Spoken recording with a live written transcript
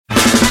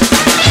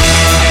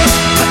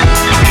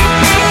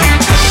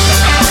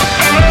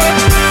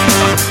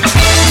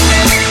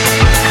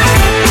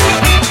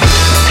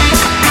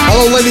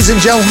ladies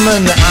and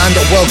gentlemen, and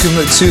welcome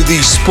to the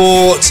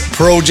Sports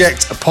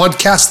Project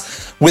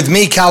podcast with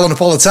me, Carlo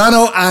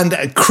Napolitano,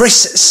 and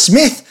Chris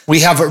Smith. We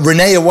have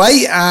Renee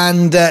away,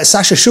 and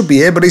Sasha should be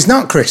here, but he's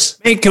not, Chris.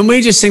 Hey, can we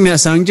just sing that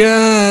song?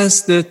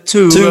 Just the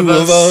two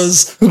of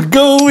us.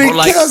 Going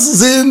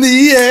castles in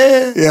the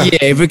air. Yeah,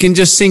 if we can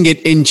just sing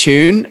it in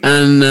tune,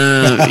 and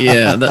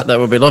that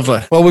would be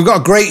lovely. Well, we've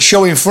got a great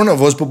show in front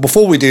of us, but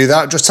before we do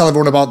that, just tell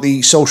everyone about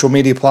the social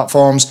media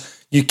platforms.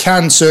 You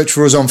can search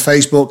for us on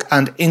Facebook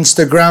and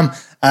Instagram.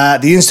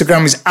 The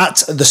Instagram is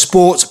at the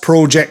Sports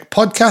Project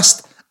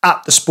Podcast.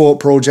 At the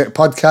Sport Project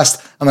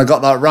Podcast, and I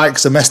got that right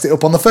because I messed it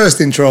up on the first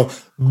intro.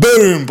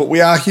 Boom! But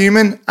we are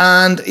human,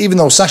 and even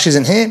though Sash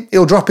isn't here,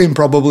 he'll drop in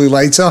probably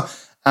later,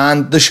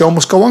 and the show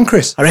must go on,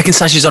 Chris. I reckon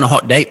Sash is on a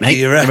hot date, mate.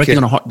 You reckon? I reckon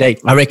on a hot date.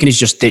 I reckon he's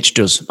just ditched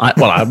us.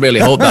 I really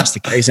hope that's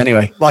the case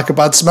anyway. Like a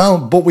bad smell.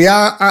 But we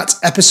are at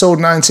episode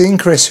 19,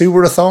 Chris. Who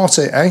would have thought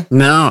it, eh?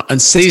 No, and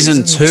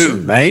season two,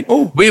 mate.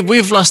 Oh.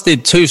 We've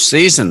lasted 2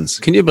 seasons.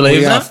 Can you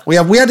believe that? We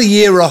had a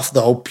year off,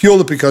 though,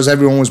 purely because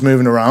everyone was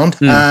moving around.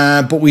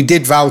 But we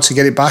did vow to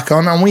get it back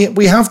on, and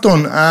we have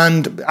done.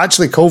 And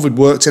actually, COVID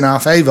worked in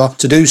our favour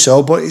to do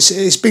so, but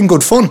it's been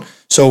good fun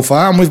so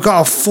far, and we've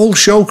got a full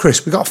show,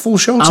 Chris. We've got a full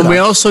show today. And we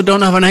also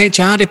don't have an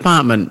HR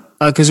department,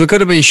 because we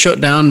could have been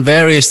shut down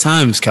various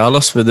times,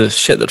 Carlos, with the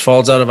shit that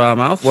falls out of our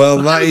mouth. Well,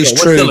 that is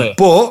true.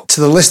 But to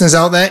the listeners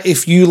out there,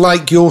 if you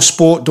like your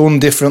sport done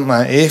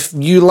differently, if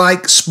you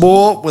like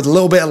sport with a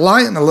little bit of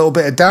light and a little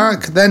bit of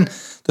dark, then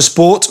the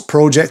Sports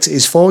Project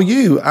is for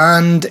you.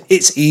 And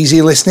it's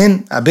easy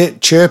listening, a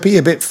bit chirpy,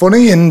 a bit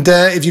funny. And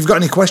if you've got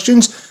any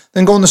questions,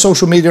 then go on the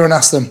social media and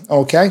ask them,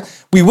 okay?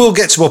 We will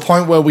get to a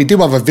point where we do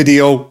have a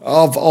video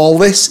of all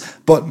this,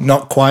 but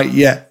not quite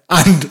yet.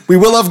 And we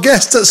will have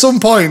guests at some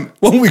point,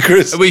 won't we,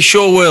 Chris? We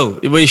sure will.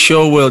 We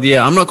sure will,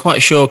 yeah. I'm not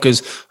quite sure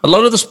because a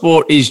lot of the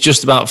sport is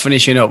just about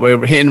finishing up.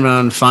 We're hitting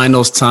around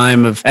finals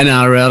time of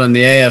NRL and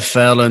the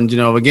AFL, and,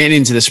 we're getting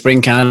into the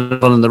spring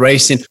carnival and the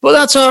racing. But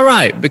that's all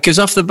right, because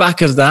off the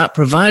back of that,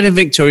 providing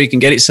Victoria can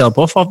get itself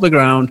off the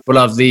ground, we'll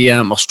have the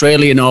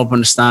Australian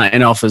Open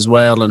starting off as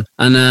well, and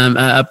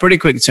a pretty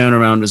quick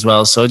turnaround as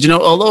well. So,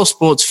 although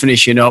sport's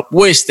finishing up,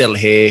 we're still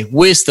here.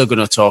 We're still going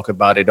to talk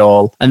about it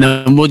all, and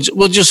then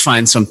we'll just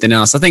find something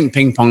else. I think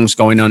ping pong's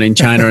going on in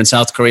China and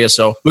South Korea,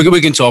 so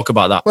we can talk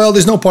about that. Well,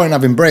 there's no point in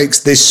having breaks.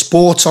 There's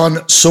sport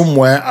on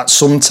somewhere at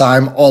some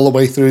time all the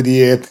way through the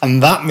year,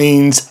 and that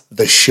means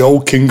the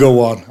show can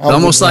go on.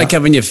 Almost like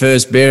having your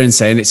first beer and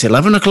saying it's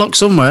 11 o'clock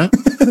somewhere.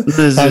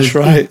 That's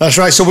right. That's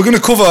right. So we're going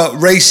to cover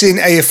racing,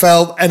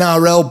 AFL,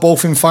 NRL,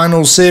 both in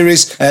final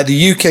series.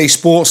 The UK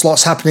sports,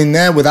 lots happening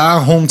there with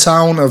our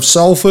hometown of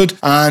Salford,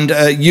 and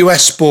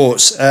US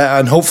sports.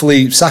 And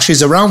hopefully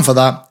Sasha's around for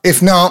that.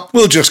 If not,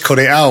 we'll just cut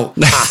it out.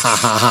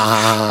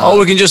 Or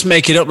we can just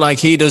make it up like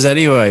he does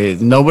anyway.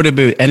 Nobody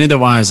be any the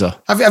wiser.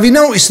 Have you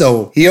noticed,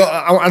 though,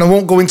 and I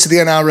won't go into the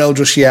NRL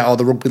just yet, or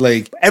the rugby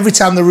league, every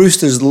time the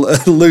Roosters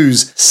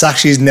lose,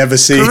 Sasha's never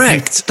seen.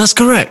 Correct. That's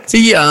correct.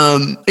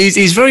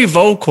 He's very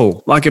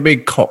vocal, like a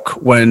big cock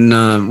when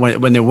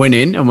they're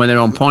winning and when they're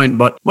on point.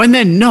 But when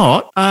they're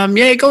not,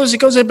 it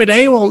goes a bit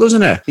AWOL,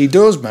 doesn't it? He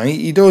does,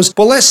 mate. He does.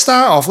 But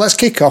let's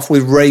kick off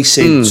with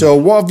racing. So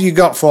what have you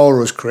got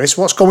for us, Chris?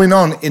 What's going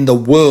on in the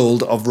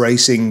world of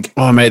racing?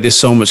 Oh, mate, there's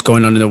so much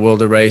going on in the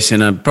world of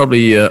racing, and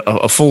probably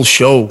a full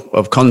show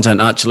of content,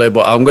 actually,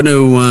 but I'm going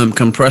to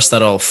compress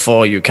that all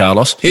for you,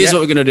 Carlos. Here's what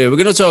we're going to do. We're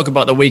going to talk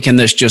about the weekend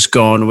that's just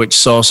gone, which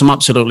saw some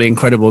absolutely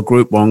incredible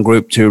Group 1,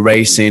 Group 2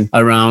 racing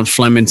around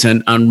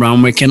Flemington and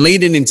Randwick, and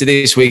leading into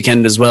this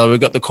weekend as well, we've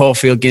got the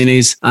Caulfield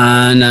Guineas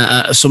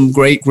and some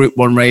great Group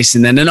 1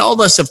 racing then, and all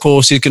this, of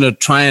course, is going to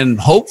try and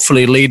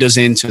hopefully lead us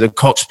into the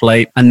Cox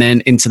Plate and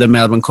then into the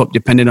Melbourne Cup,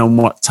 depending on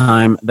what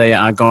time they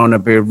are going to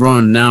be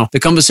run. Now, the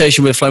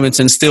conversation with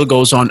Flemington still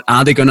goes on.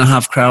 Are they going to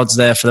have crowds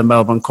there for the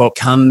Melbourne Cup?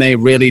 Can they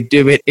really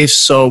do it? If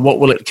so, what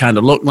will it kind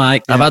of look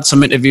like? I've had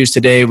some interviews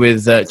today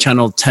with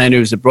Channel 10,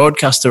 who's the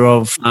broadcaster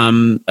of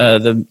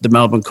the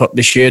Melbourne Cup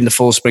this year in the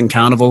full spring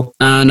carnival.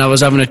 And I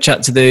was having a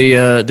chat to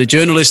the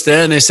journalist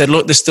there, and they said,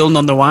 look, they're still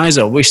none the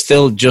wiser. We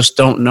still just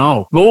don't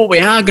know. But what we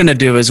are going to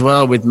do as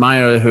well with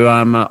Maya, who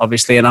I'm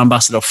obviously an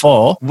ambassador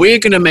for, we're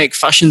going to make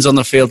fashions on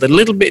the field a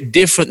little bit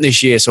different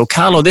this year. So,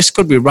 Carlo, this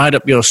could be right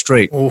up your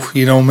street. Oh,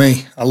 you know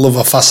me. I love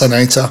a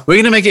fascinator. We're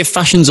going to make it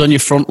fashions on your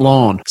front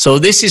lawn. So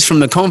this is from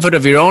the comfort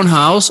of your own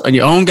house and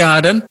your own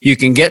garden. You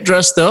can get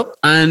dressed up,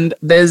 and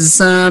there's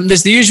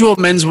the usual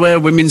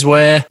menswear, women's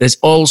wear. There's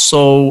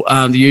also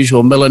the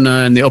usual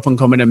milliner and the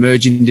up-and-coming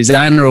emerging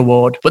designer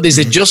award. But there's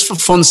a just for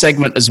fun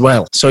segment as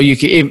well. So you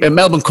can, at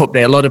Melbourne Cup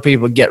Day, a lot of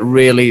people get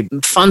really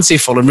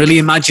fanciful and really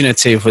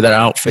imaginative with their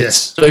outfits. Yes.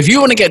 So if you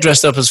want to get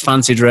dressed up as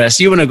fancy dress,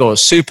 you want to go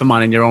as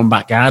Superman in your own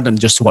back garden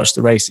just to watch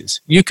the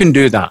races, you can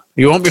do that.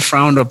 You won't be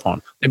frowned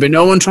upon. There'll be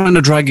no one trying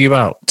to drag you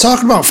out.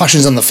 Talking about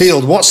fashions on the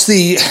field, what's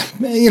the,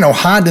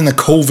 hard in the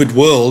COVID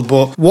world,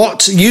 but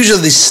what,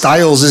 usually these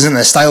styles, isn't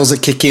there? Styles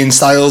that kick in,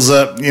 styles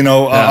that,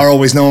 are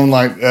always known,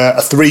 like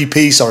a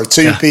 3-piece or a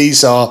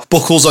 2-piece or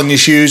buckles on your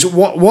shoes.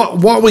 What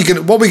are we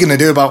gonna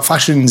do about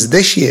fashions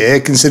this year,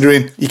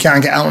 considering you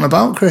can't get out and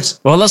about, Chris?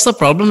 Well, that's the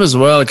problem as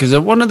well, because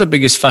one of the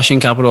biggest fashion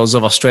capitals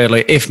of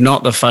Australia, if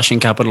not the fashion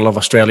capital of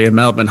Australia,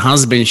 Melbourne,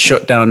 has been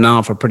shut down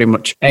now for pretty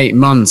much 8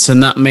 months.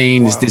 And that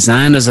means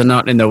designers are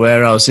not in the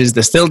warehouses.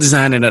 They're still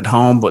designing at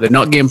home, but they're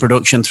not getting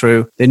production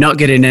through. They're not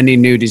getting any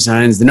new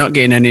designs. They're not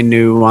getting any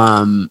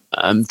new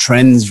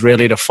trends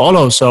really to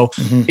follow. So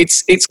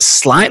it's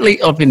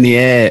slightly up in the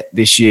air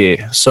this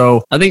year.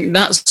 So I think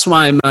that's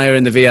why Maya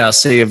and the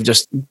VRC have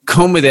just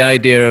come with the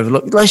idea of,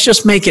 look, let's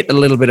just make it a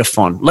little bit of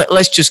fun.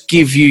 Let's just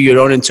give you your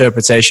own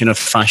interpretation of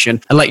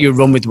fashion and let you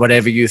run with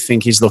whatever you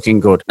think is looking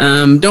good.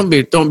 Don't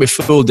be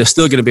fooled. There's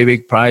still going to be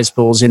big prize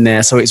pools in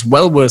there, so it's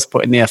well worth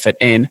putting the effort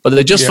in. But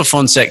the just for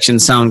fun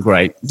sections sound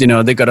great.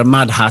 They've got a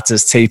Mad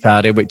Hatter's Tea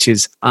Party, which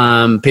is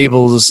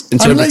people's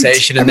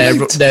interpretation and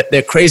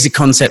their crazy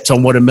concept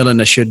on what a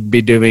milliner should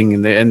be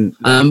doing.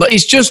 But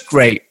it's just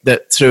great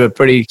that through a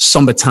pretty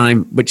somber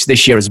time, which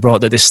this year has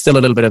brought, that there's still a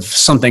little bit of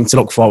something to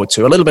look forward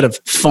to, a little bit of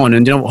fun.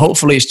 And,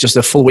 hopefully it's just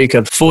a full week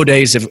of 4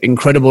 days of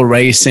incredible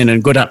racing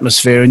and good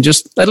atmosphere and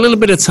just a little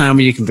bit of time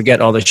where you can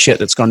forget all the shit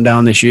that's gone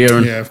down this year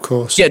and of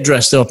course, get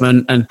dressed up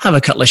and have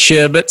a couple of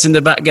sherbets in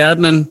the back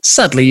garden. And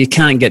sadly, you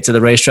can't get to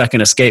the racetrack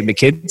and escape the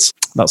kids.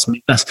 That's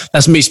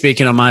me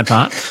speaking on my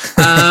part.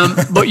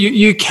 But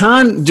you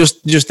can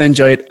just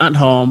enjoy it at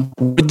home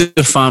with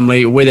the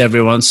family, with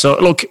everyone. So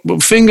look,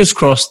 fingers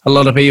crossed, a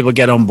lot of people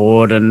get on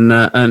board, and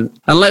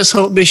let's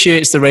hope this year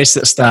it's the race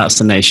that starts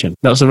the nation.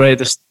 That's the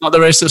race, not the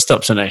race that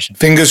stops the nation.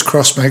 Fingers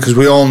crossed, mate, because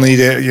we all need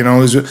it.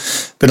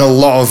 There's been a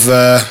lot of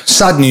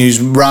sad news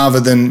rather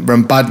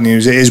than bad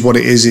news. It is what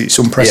it is. It's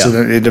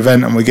unprecedented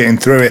event, and we're getting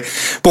through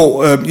it.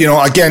 But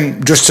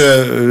again, just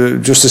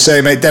to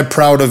say, mate, dead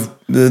proud of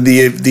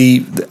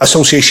the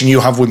association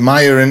you have with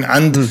Maya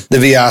and the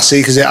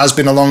VRC, because it has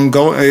been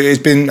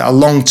it's been a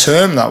long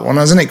term, that one,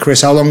 hasn't it,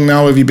 Chris? How long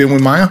now have you been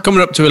with Maya? Coming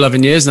up to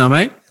 11 years now,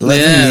 mate.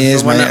 11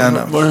 years, mate.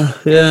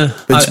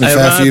 Been to me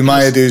fair few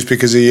Maya dues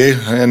because of you,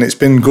 and it's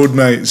been good,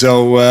 mate.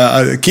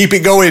 So keep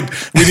it going.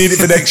 We need it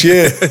for next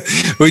year.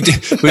 we do.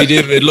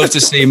 We'd love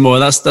to see more.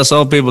 That's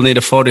all people need,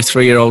 a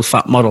 43-year-old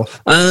fat model.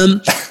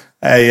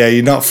 Hey,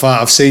 you're not fat.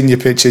 I've seen your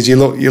pictures. You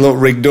look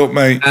rigged up,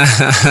 mate.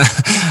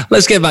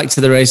 Let's get back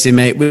to the racing,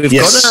 mate.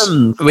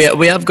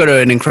 We have got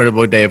an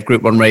incredible day of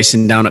Group 1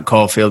 racing down at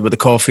Caulfield with the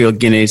Caulfield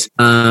Guineas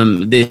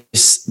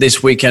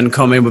this weekend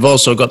coming. We've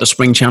also got the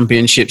Spring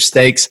Championship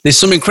Stakes. There's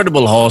some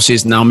incredible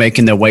horses now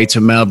making their way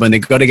to Melbourne.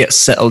 They've got to get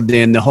settled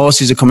in. The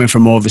horses are coming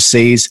from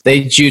overseas.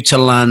 They're due to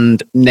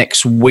land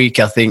next week,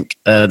 I think,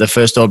 the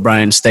first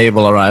O'Brien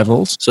stable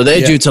arrivals. So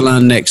they're due to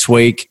land next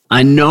week.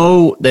 I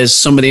know there's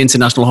some of the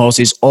international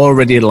horses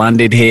already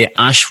landed here.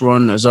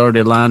 Ashrun has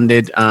already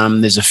landed.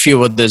 There's a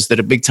few others that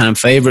are big-time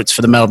favourites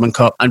for the Melbourne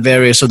Cup and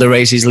various other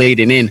races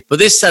leading in. But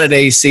this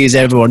Saturday sees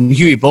everyone.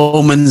 Huey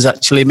Bowman's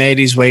actually made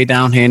his way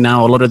down here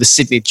now. A lot of the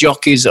Sydney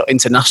jockeys,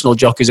 international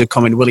jockeys, are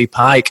coming. Willie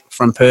Pike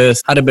from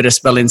Perth had a bit of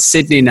spell in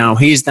Sydney. Now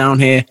he's down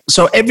here.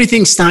 So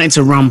everything's starting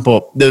to ramp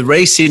up. The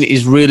racing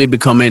is really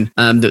becoming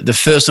the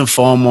first and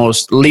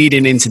foremost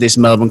leading into this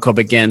Melbourne Cup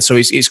again. So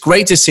it's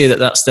great to see that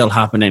that's still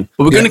happening.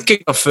 But we're going to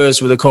kick off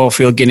first with the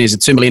Caulfield Guineas, a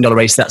 $2 million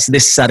race. That's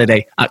this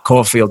Saturday at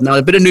Caulfield. Now,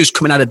 a bit of news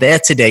coming out of there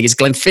today is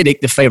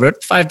Glenfiddich, the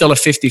favourite,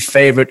 $5.50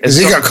 favourite. Has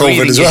he got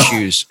COVID as well?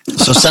 Issues.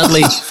 So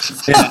sadly,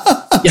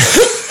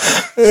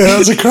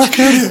 that's a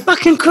cracker.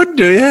 Fucking could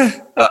do, yeah.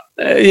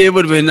 It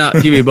would have been that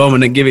Huey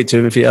Bowman and give it to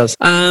him if he has.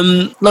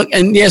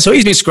 So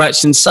he's been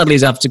scratched, and sadly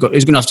he's going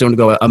to have to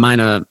undergo a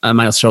minor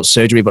throat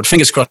surgery. But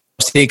fingers crossed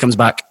he comes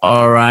back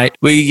all right.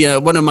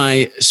 One of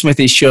my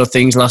Smithy's show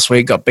things last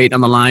week got beat on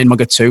the line,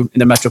 Mugger 2 in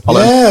the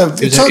Metropolitan.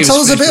 Yeah, tell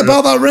us a bit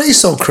about that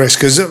race, though, Chris,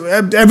 because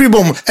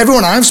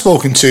everyone I've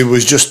spoken to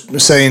was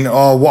just saying,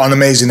 "Oh, what an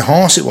amazing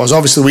horse it was."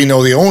 Obviously, we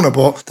know the owner,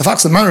 but the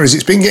fact of the matter is,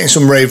 it's been getting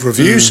some rave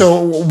reviews. So,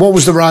 what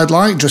was the ride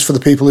like, just for the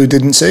people who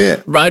didn't see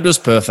it? Ride was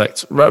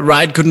perfect.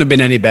 Ride couldn't have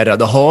been any better.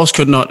 The horse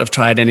could not have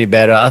tried any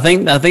better. I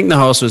think the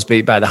horse was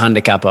beat by the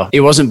handicapper.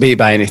 It wasn't beat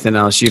by anything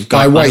else. You've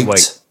got by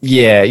weight.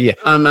 Yeah.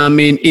 I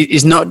mean,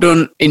 he's not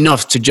done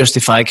enough to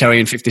justify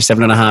carrying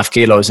 57.5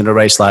 kilos in a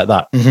race like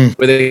that.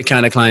 With the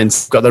kind of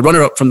clients. Got the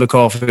runner-up from the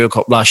Caulfield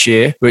Cup last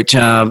year, which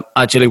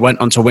actually went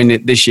on to win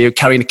it this year,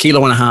 carrying 1.5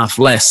 kilos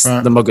less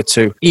than Mugger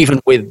 2, even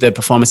with the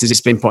performances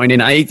it's been putting in.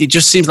 It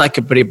just seems like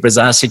a pretty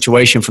bizarre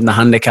situation from the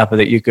handicapper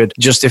that you could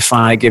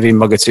justify giving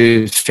Mugger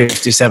 2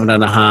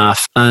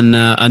 57.5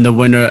 and the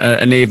winner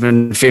an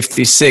even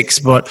 56.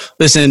 But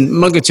listen,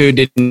 Mugger 2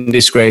 didn't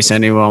disgrace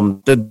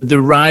anyone.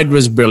 The ride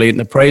was brilliant.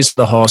 The praise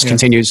for the horse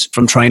continues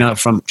from trainer,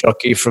 from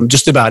jockey, from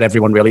just about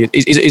everyone, really.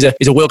 He's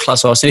a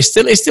world-class horse, and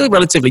he's still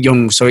relatively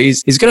young, so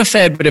he's got a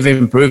fair bit of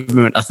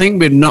improvement. I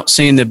think we've not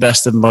seen the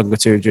best of Mugger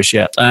 2 just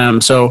yet.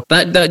 So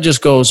that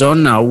just goes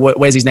on now.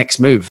 Where's his next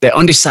move? They're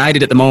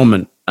undecided at the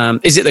moment.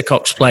 Is it the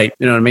Cox Plate?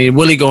 You know what I mean?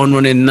 Will he go and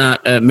run in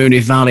that Mooney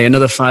Valley,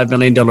 another $5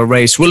 million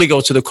race? Will he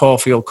go to the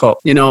Caulfield Cup?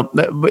 You know,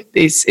 but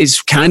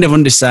it's kind of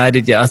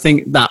undecided yet. I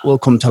think that will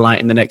come to light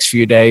in the next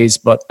few days,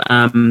 but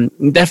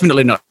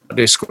definitely not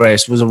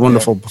disgrace. It was a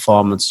wonderful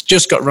performance.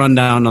 Just got run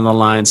down on the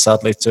line,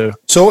 sadly, too.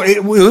 So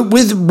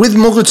with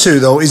Mugatu,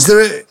 though, is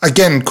there,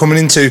 again, coming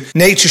into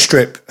Nature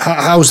Strip,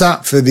 how's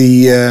that for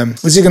the,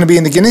 is it going to be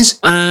in the Guineas?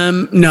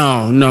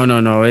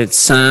 No.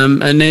 It's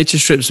a Nature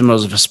Strip's more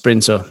of a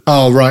sprinter.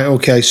 Oh, right,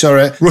 okay,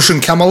 sorry. Russian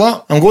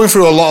Camelot. I'm going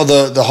through a lot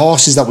of the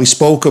horses that we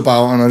spoke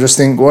about, and I just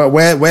think, where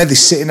are they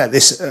sitting at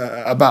this,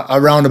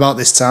 around about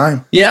this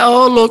time? Yeah,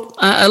 look,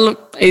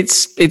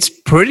 it's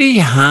pretty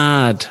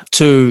hard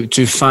to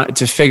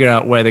figure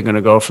out where they're going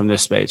to go from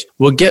this stage.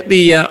 We'll get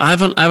the. I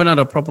haven't had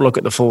a proper look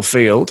at the full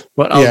field.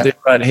 What I'll do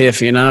right here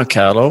for you now,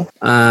 Carlo.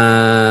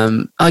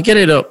 I'll get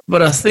it up,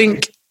 but I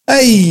think.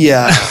 Hey,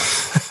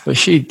 but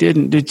she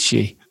didn't, did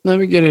she? Let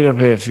me get it up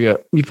here for you.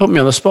 You put me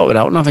on the spot with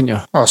that one, haven't you?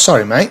 Oh,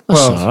 sorry, mate. That's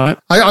all right.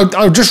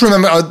 I just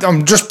remember,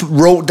 I just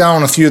wrote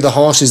down a few of the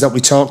horses that we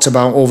talked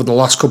about over the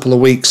last couple of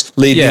weeks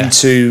leading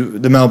into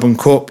the Melbourne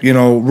Cup. You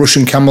know,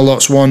 Russian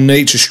Camelot's one,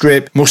 Nature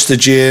Strip,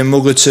 Mustajir,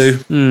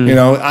 Mugatu. You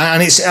know, and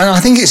I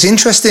think it's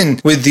interesting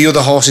with the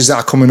other horses that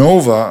are coming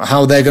over,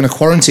 how they're going to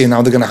quarantine,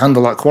 how they're going to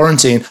handle that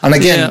quarantine. And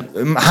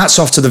again, hats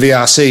off to the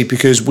VRC,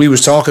 because we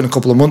was talking a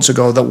couple of months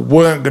ago that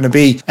weren't going to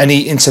be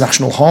any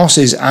international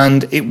horses,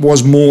 and it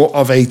was more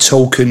of a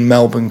token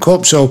Melbourne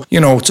Cup. So, you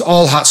know,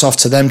 all hats off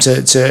to them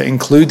to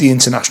include the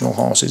international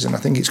horses, and I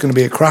think it's going to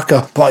be a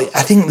cracker. But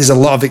I think there's a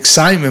lot of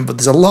excitement, but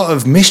there's a lot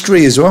of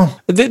mystery as well.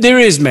 There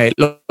is, mate.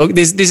 Look,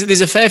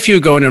 there's a fair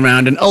few going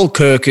around, and Old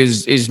Kirk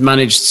is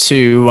managed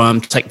to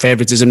take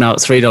favouritism now at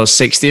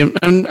 $3.60,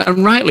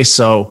 and rightly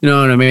so. You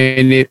know what I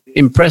mean?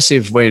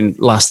 Impressive win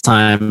last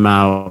time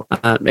out.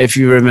 If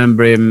you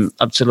remember him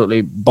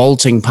absolutely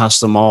bolting past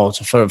them all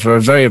for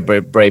a very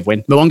brave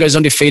win. The one guy's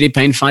undefeated,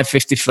 paying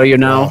 $5.50 for you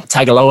now.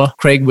 Tagaloa,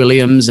 Craig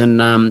Williams, and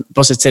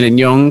Bossetin and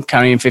Young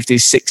carrying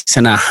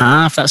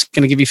 56.5. That's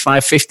going to give you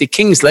 $5.50.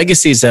 King's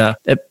Legacy is a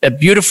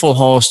beautiful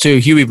horse too.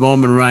 Huey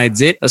Bowman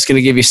rides it. That's going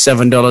to give you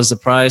 $7 the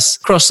price.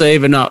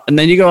 Crosshaven up, and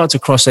then you go out to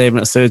Crosshaven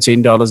at $13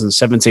 and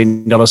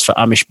 $17 for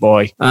Amish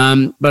Boy.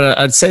 But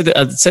I'd say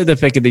the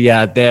pick of the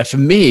yard there for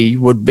me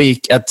would be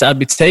I'd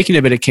be taking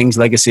a bit of King's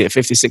Legacy at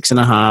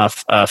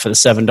 56.5 for the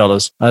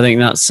 $7. I think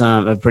that's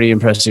a pretty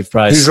impressive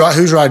price.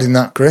 Who's riding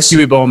that, Chris?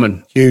 Huey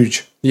Bowman.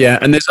 Huge. Yeah,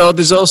 and there's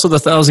also the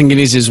 1,000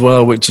 Guineas as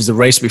well, which is the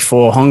race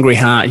before. Hungry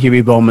Heart,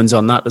 Huey Bowman's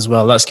on that as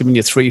well. That's giving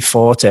you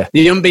 $3.40.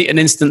 The Unbeaten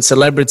Instant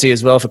Celebrity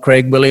as well for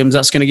Craig Williams.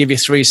 That's going to give you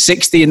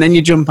 $3.60, and then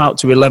you jump out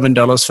to $11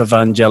 for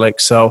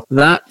Vangelic. So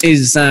that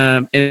is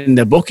in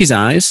the bookie's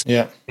eyes.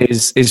 Yeah.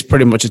 Is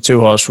pretty much a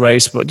 2-horse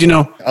race, but you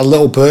know, a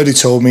little birdie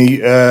told me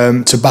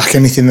to back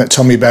anything that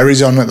Tommy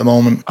Berry's on at the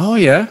moment. Oh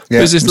yeah,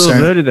 who's this little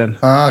birdie then?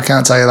 I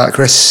can't tell you that,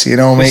 Chris. You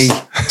know me,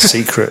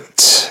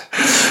 secret.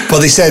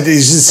 But he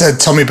said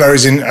Tommy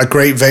Berry's in a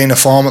great vein of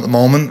form at the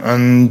moment,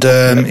 and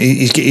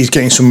he's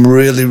getting some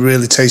really,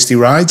 really tasty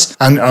rides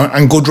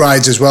and good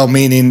rides as well.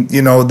 Meaning,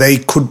 you know,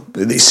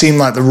 it seem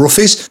like the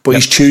roughies, but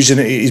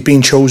he's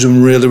being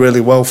chosen really, really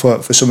well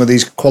for some of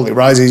these quality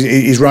rides.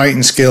 His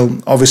riding skill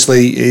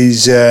obviously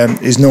is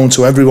known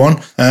to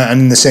everyone,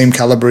 and in the same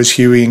caliber as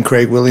Huey and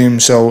Craig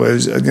Williams. So,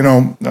 you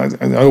know,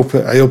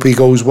 I hope he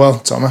goes well,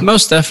 Tommy.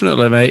 Most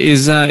definitely, mate.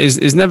 He's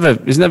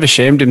never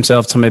shamed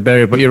himself, Tommy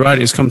Berry. But you're right,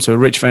 he's come to a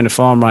rich vein of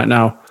form right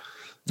now.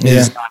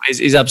 Yeah,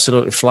 he's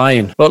absolutely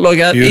flying. But look,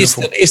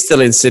 he's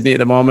still in Sydney at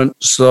the moment,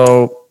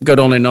 so God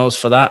only knows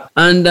for that.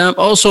 And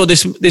also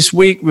this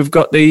week we've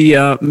got the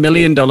 $1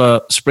 million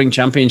Spring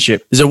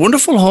Championship. There's a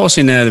wonderful horse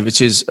in there,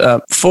 which is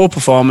 4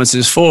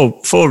 performances,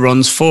 4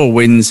 runs, 4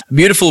 wins. A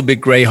beautiful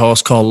big grey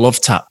horse called Love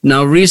Tap.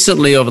 Now,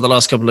 recently over the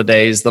last couple of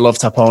days, the Love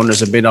Tap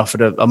owners have been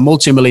offered a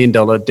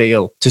multi-million-dollar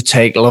deal to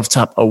take Love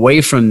Tap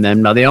away from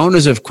them. Now, the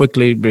owners have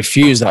quickly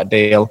refused that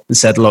deal and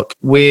said, "Look,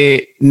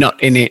 we're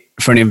not in it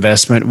for an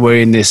investment.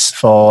 We're in this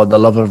for the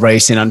love of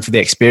racing and for the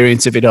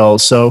experience of it all."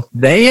 So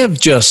they have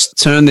just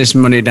turned this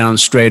money down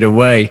straight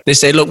away. They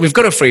say, "Look, we've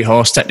got a free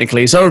horse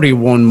technically. He's already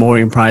won more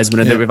in prize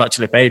money than we've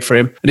actually paid for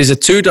him. And he's a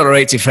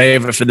 $2.80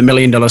 favourite for the $1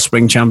 million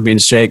Spring Champion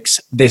Stakes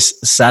this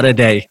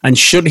Saturday. And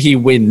should he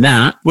win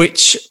that,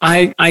 which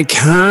I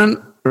can't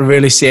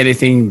really see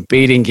anything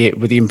beating it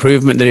with the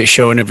improvement that it's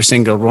shown every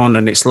single run,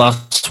 and its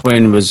last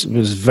win was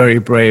very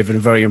brave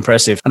and very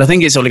impressive, and I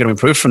think it's only going to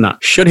improve from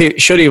that. Should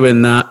he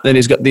win that, then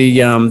he's got the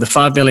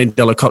 $5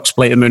 million Cox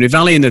Plate at Mooney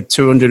Valley and the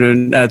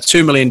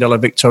 $2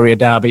 million Victoria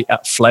Derby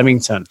at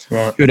Flemington.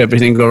 Right. Should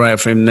everything go right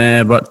for him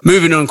there. But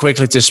moving on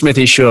quickly to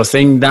Smithy's Sure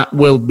Thing, that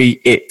will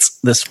be it.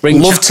 The Spring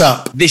Love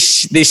Tap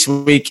this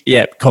week,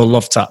 called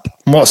Love Tap.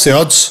 What's the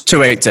odds?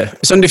 280.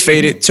 It's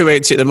undefeated,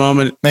 280 at the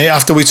moment. Mate,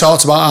 after we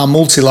talked about our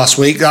multi last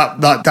week,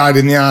 that died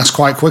in the arse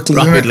quite quickly.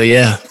 Rapidly,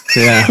 yeah.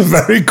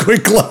 Very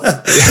quickly.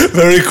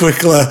 Very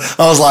quickly.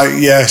 I was like,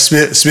 yeah,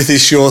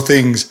 Smithy's Sure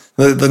Things.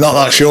 They're not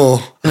that sure.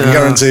 I can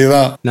guarantee you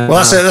that. No.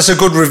 Well, that's a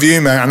good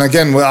review, mate. And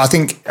again, I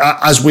think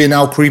as we're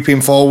now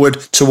creeping forward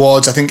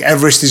towards, I think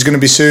Everest is going to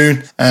be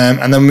soon,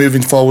 and then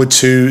moving forward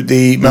to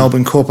the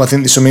Melbourne Cup. I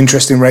think there's some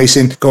interesting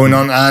racing going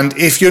on. And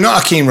if you're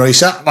not a keen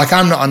racer, like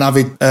I'm not an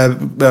avid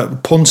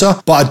punter,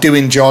 but I do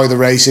enjoy the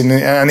racing,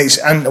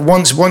 and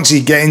once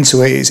you get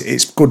into it,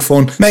 it's good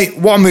fun, mate.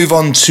 What I move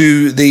on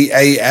to the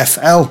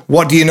AFL.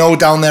 What do you know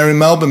down there in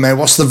Melbourne, mate?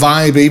 What's the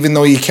vibe? Even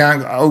though you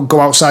can't go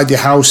outside your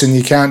house and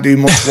you can't do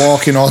much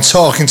walking or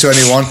talking to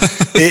anyone,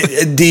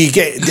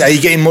 are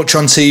you getting much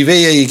on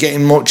TV? Are you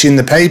getting much in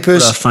the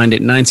papers? I find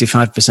it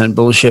 95%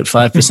 bullshit,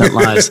 5%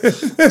 lies.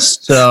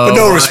 So, but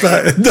no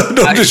respect,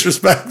 no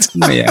disrespect.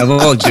 Yeah,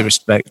 with all due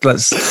respect,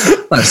 let's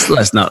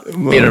not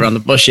beat around the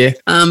bush here.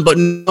 But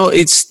no,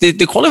 it's the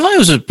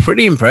qualifiers were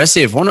pretty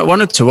impressive. One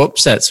or two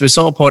upsets. We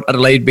saw Port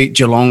Adelaide beat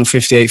Geelong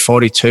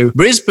 58-42.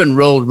 Brisbane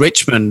rolled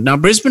Richmond. Now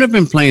Brisbane have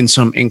been playing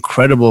some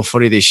incredible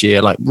footy this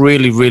year, like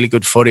really, really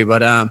good footy.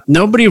 But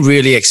nobody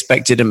really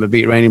expected them to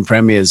beat reigning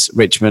premiers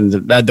Richmond.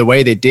 The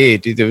way they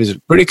did, it was a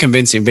pretty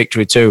convincing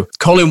victory too.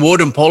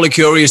 Collingwood and Paulie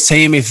Currier's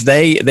team, if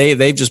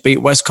they've just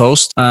beat West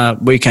Coast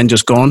weekend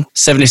just gone,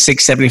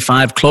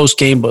 76-75, close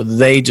game, but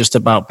they just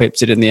about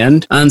pipped it in the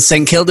end. And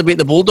St Kilda beat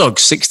the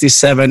Bulldogs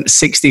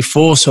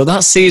 67-64. So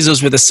that sees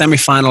us with the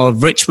semi-final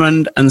of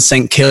Richmond and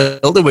St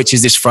Kilda, which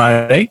is this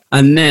Friday.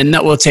 And then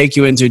that will take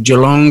you into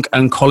Geelong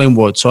and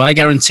Collingwood. So I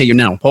guarantee you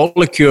now,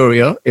 Paulie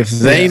Currier,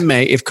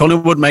 if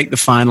Collingwood make the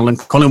final and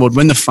Collingwood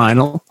win the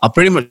final, I'll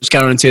pretty much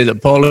guarantee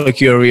that Paulie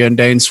Currier and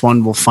Dane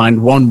Swan will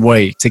find one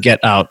way to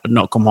get out and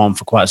not come home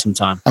for quite some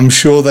time. I'm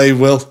sure they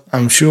will.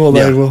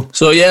 They will.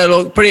 So yeah,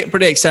 look,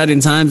 pretty exciting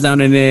times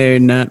down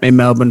in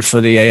Melbourne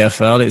for the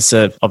AFL. It's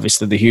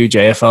obviously the huge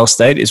AFL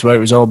state. It's where it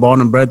was all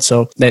born and bred.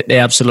 So they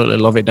absolutely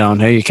love it down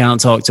here. You can't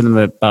talk to them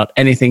about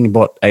anything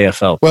but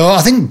AFL. Well,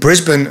 I think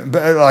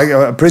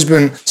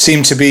Brisbane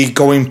seem to be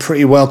going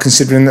pretty well,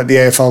 considering that the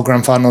AFL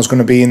Grand Final is going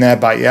to be in their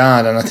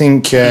backyard. And I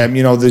think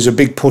there's a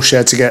big push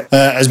there to get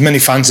as many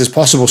fans as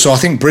possible. So I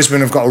think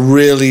Brisbane have got to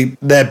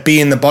they're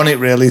being the bonnet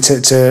really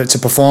to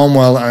perform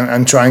well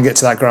and try and get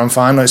to that Grand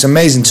Final. It's an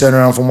amazing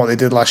turnaround from what they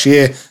did last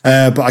year.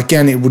 But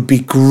again, it would be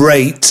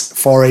great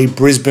for a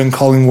Brisbane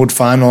Collingwood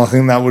final. I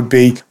think that would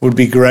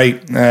be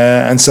great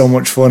and so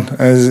much fun,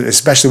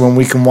 especially when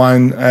we can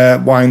wind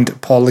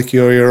Paulie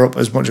Currier up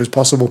as much as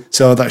possible.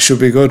 So that should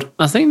be good.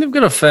 I think they've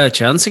got a fair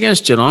chance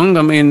against Geelong.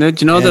 I mean,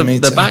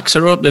 the backs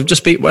are up. They've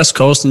just beat West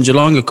Coast, and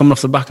Geelong are coming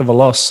off the back of a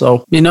loss.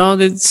 So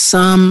it's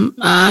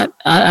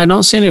I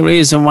don't see any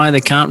reason why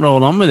they can't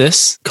roll on with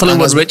this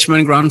Collingwood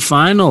Richmond Grand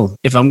Final.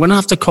 If I'm going to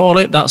have to call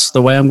it, that's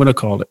the way I'm going to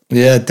call it.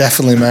 Yeah,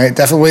 definitely, mate.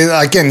 Definitely.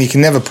 Again, you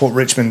can never put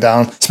Richmond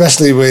down,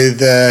 especially with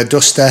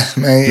Duster,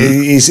 mate.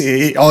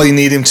 He's all you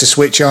need him to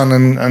switch on,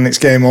 and it's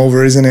game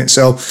over, isn't it?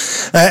 So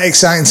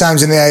exciting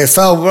times in the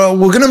AFL. Well,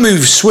 we're going to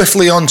move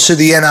swiftly on to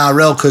the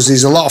NRL because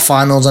there's a lot of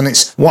finals, and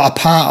it's what a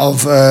part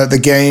of the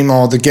game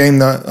or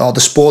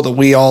the sport that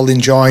we all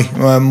enjoy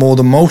more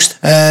than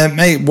most.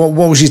 Mate, what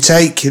was your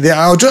take?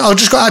 I'll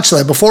just go,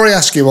 actually, before I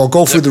ask you, I'll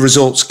go through the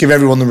results, give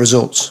everyone the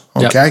results.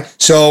 Okay, yep.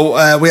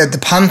 So we had the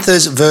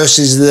Panthers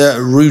versus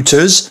the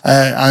Roosters,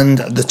 and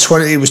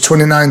it was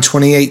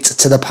 29-28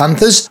 to the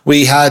Panthers.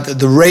 We had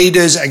the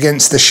Raiders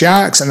against the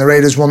Sharks, and the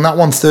Raiders won that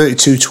one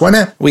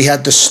 32-20. We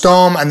had the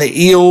Storm and the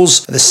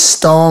Eels. The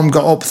Storm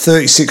got up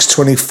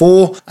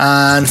 36-24,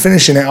 and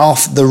finishing it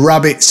off, the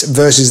Rabbits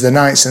versus the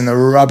Knights, and the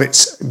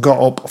Rabbits got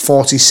up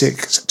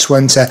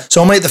 46-20.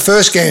 So, mate, the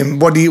first game,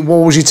 what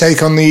was your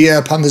take on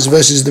the Panthers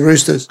versus the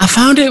Roosters? I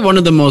found it one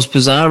of the most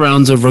bizarre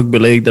rounds of rugby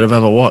league that I've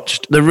ever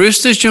watched. The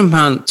Roosters jump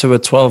out to a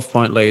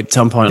 12-point lead,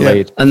 10-point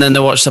lead, and then they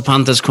watch the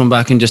Panthers come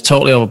back and just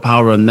totally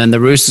overpower, and then the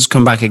Roosters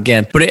come back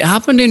again. But it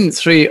happened in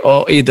 3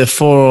 or either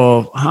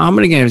 4. How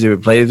many games did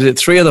we play? Was it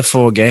 3 of the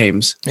 4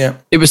 games? Yeah.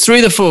 It was 3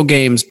 of the 4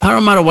 games.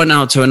 Parramatta went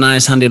out to a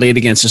nice handy lead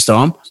against the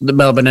Storm. The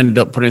Melbourne ended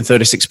up putting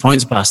 36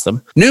 points past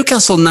them.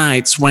 Newcastle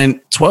Knights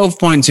went 12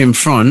 points in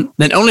front,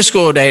 then only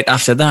scored 8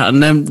 after that,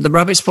 and then the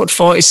Rabbits put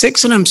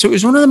 46 on them. So it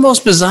was one of the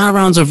most bizarre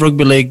rounds of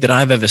rugby league that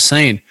I've ever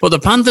seen. But the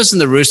Panthers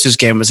and the Roosters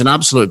game was an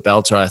absolute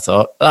belter, I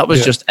thought. That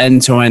was just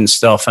end-to-end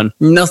stuff, and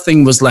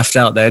nothing was left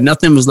out there.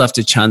 Nothing was left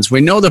to chance.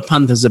 We know the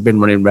Panthers have been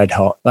running red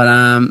hot,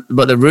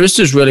 but the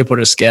Roosters really put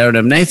a scare in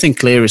them. Nathan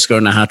Cleary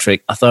scoring a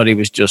hat-trick. I thought he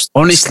was just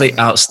honestly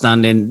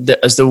outstanding.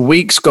 As the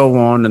weeks go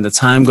on and the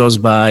time goes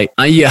by,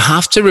 you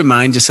have to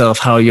remind yourself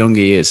how young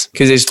he is,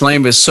 because he's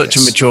playing with such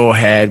a mature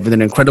head with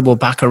an incredible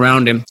back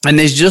around him. And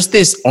there's just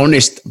this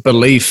honest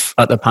belief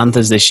at the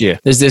Panthers this year.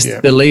 There's this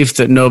belief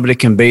that nobody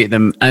can beat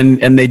them,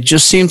 and they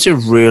just seem to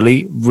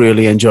really,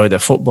 really enjoy their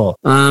football.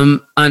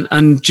 And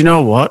And do you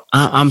know what?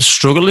 I'm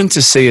struggling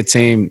to see a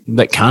team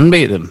that can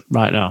beat them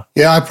right now.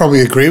 Yeah, I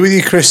probably agree with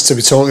you, Chris, to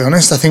be totally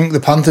honest. I think the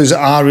Panthers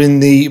are in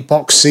the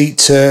box seat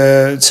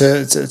to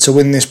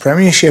win this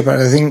premiership.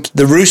 And I think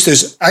the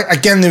Roosters,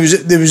 again, there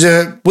was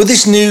a with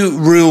this new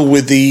rule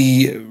with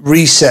the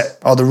reset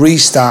or the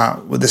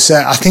restart with the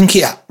set, I think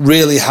it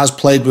really has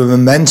played with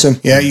momentum.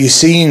 Yeah, you're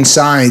seeing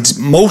sides,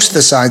 most of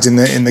the sides in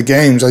the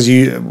games, as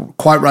you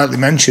quite rightly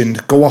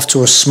mentioned, go off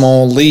to a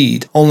small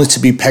lead only to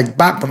be pegged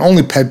back, but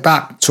only pegged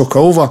back took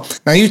over.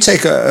 Now you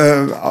take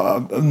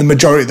the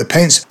majority of the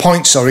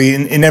points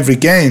in every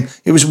game,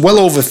 it was well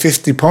over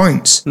 50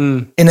 points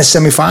in a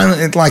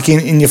semi-final, like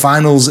in your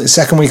finals,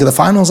 second week of the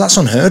finals. That's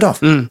unheard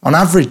of on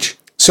average.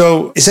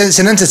 So it's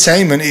an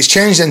entertainment. It's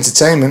changed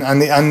entertainment,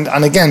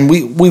 and again,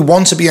 we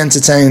want to be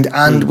entertained,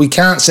 and we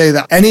can't say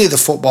that any of the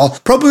football,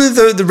 probably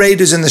the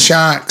Raiders and the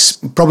Sharks,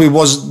 probably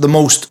was the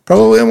most,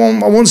 probably I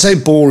won't say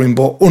boring,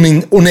 but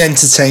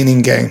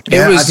unentertaining game.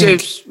 It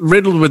was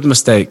riddled with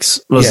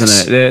mistakes,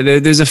 wasn't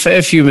it? There's a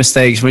fair few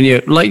mistakes when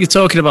you're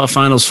talking about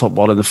finals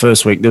football in the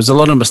first week. There was a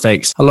lot of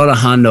mistakes, a lot of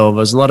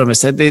handovers, a lot of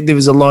mistakes. There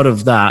was a lot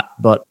of that,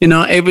 but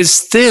it was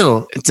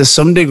still to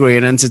some degree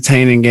an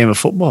entertaining game of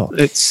football.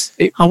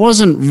 I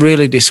wasn't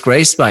really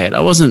disgraced by it.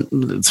 I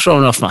wasn't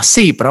thrown off my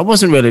seat, but I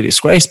wasn't really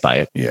disgraced by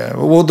it. Yeah,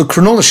 well, the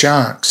Cronulla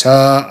Sharks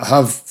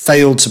have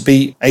failed to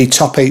beat a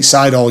top 8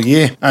 side all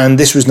year, and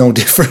this was no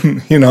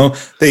different.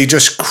 They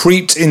just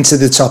creeped into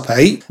the top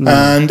 8,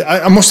 and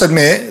I must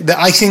admit that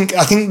I think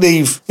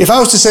they've. If I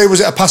was to say was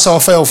it a pass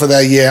or fail for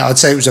their year, I'd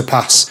say it was a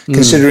pass,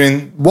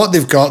 considering what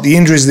they've got, the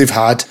injuries they've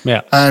had,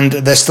 and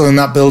they're still in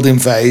that building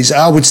phase.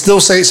 I would still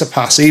say it's a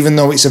pass, even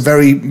though it's a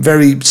very,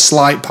 very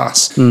slight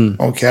pass.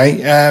 Okay,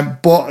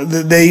 but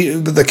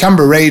the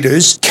Canberra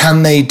Raiders,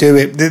 can they do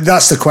it?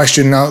 That's the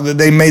question now.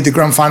 They made the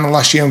grand final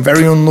last year and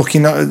very unlucky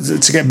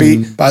to get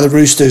beat by the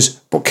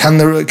Roosters. But can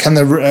the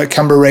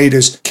Canberra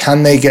Raiders,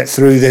 can they get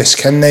through this?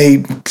 Can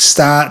they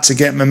start to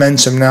get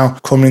momentum now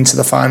coming into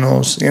the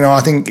finals?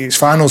 I think it's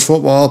finals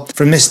football.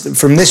 From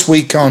this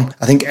week on,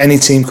 I think any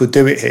team could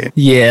do it here.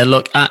 Yeah,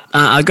 look,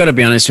 I got to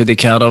be honest with you,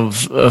 Carl.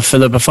 For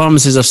the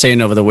performances I've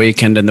seen over the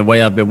weekend and the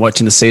way I've been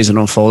watching the season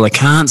unfold, I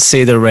can't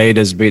see the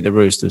Raiders beat the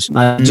Roosters.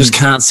 I just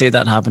can't see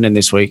that happening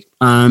this week.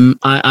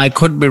 I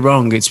could be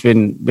wrong. It's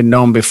been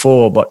known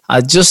before, but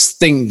I just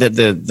think that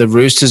the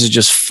Roosters are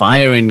just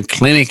firing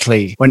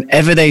clinically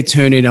whenever they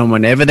turn it on,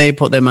 whenever they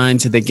put their mind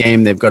to the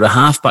game. They've got a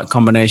halfback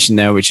combination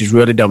there, which is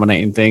really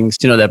dominating things.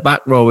 Their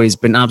back row has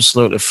been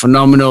absolutely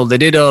phenomenal. They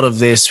did all of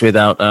this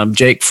without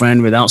Jake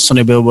Friend, without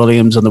Sonny Bill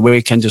Williams on the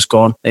weekend just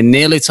gone. They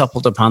nearly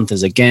toppled the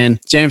Panthers again.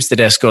 James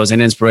Tedesco is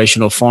in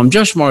inspirational form.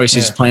 Josh Morris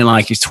is playing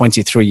like he's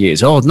 23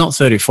 years old, not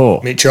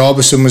 34. Mitch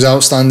Orbison was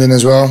outstanding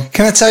as well.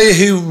 Can I tell you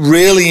who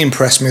really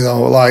impressed me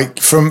though? Like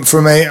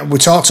we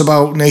talked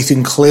about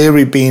Nathan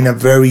Cleary being a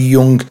very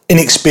young,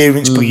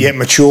 inexperienced but yet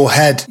mature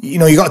head. You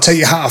got to take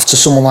your hat off to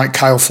someone like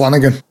Kyle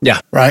Flanagan. Yeah.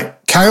 Right?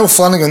 Kyle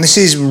Flanagan, this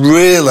is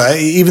really,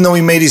 even though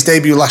he made his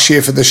debut last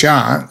year for the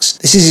Sharks,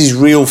 this is his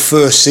real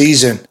first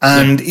season.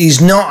 And he's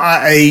not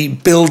at a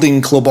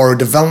building club or a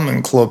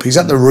development club. He's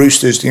at the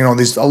Roosters.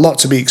 There's a lot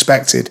to be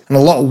expected and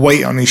a lot of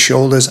weight on his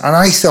shoulders. And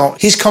I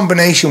thought his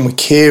combination with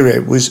Cleary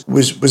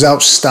was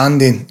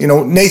outstanding.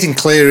 Nathan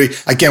Cleary,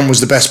 again, was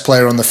the best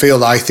player on the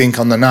field, I think,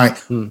 on the night.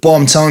 But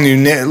I'm telling you,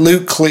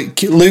 Luke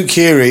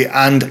Cleary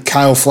and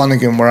Kyle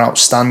Flanagan were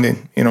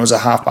outstanding, as a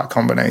halfback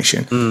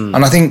combination.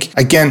 And I think,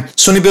 again,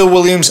 Sonny Bill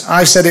Williams,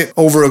 I said it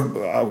over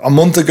a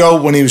month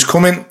ago when he was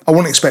coming, I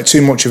wouldn't expect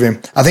too much of him.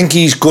 I think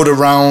he's good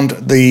around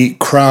the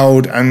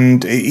crowd,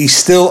 and he's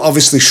still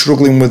obviously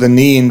struggling with a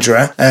knee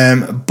injury,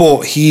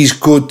 but he's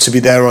good to be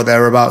there or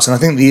thereabouts. And I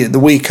think the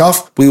week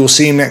off, we will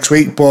see him next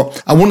week,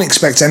 but I wouldn't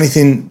expect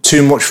anything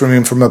too much from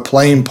him from a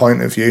playing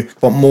point of view,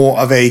 but more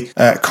of a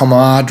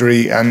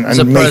camaraderie and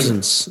a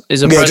presence.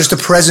 Just a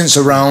presence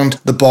around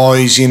the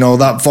boys,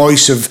 that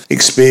voice of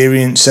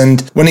experience.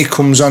 And when he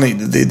comes on,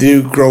 they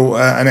do grow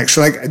an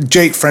extra. Like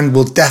Jake Friend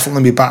will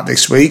definitely be back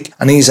this week,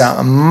 and he's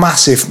a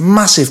massive,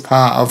 massive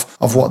part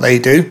of what they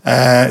do.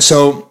 I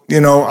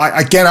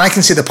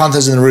can see the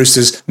Panthers and the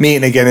Roosters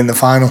meeting again in the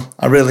final.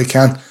 I really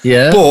can.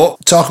 Yeah.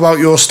 But talk about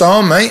your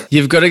Storm, mate.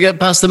 You've got to get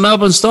past the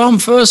Melbourne Storm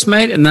first,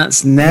 mate, and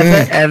that's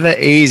never, ever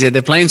easy.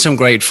 They're playing some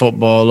great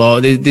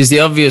football. There's the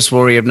obvious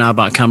worry of now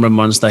about Cameron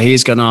Munster.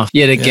 He's gone off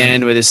yet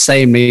again with his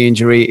same knee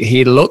injury.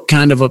 He looked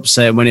kind of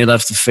upset when he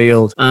left the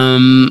field.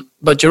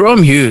 But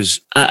Jerome Hughes,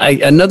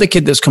 another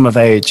kid that's come of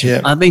age,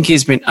 I think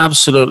he's been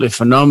absolutely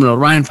phenomenal.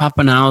 Ryan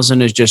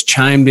Pappenhausen has just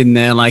chimed in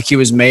there like he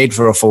was made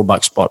for a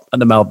fullback spot at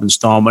the Melbourne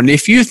Storm. And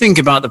if you think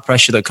about the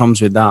pressure that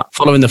comes with that,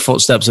 following the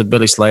footsteps of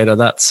Billy Slater,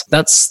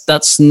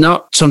 that's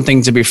not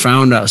something to be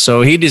frowned at.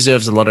 So he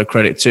deserves a lot of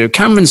credit too.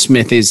 Cameron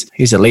Smith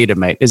he's a leader,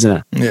 mate,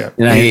 isn't he?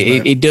 Yeah.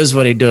 He does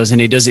what he does,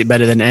 and he does it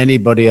better than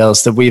anybody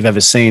else that we've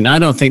ever seen. I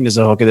don't think there's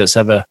a hooker that's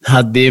ever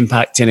had the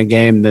impact in a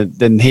game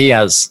than he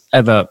has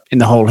ever in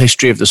the whole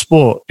history of the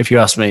sport, if you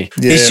ask me.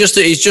 Yeah. He's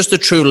just a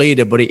true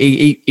leader, but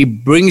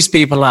he brings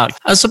people out.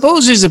 I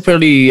suppose he's a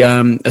pretty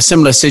a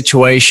similar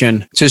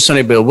situation to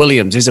Sonny Bill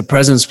Williams. He's a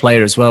presence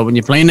player as well. When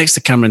you're playing next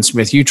to Cameron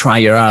Smith, you try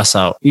your ass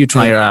out. You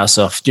try your ass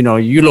off. You know,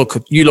 you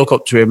look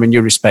up to him and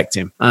you respect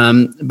him.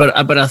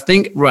 But I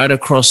think right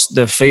across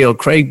the field,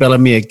 Craig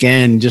Bellamy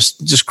again,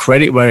 just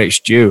credit where it's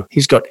due.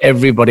 He's got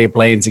everybody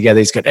playing together.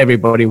 He's got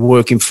everybody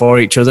working for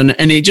each other,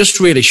 and it just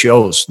really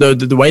shows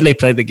the way they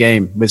play the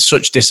game with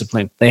such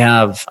discipline. They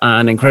have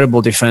an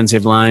incredible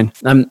defensive line.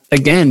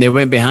 Again, they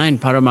went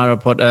behind. Paramara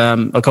put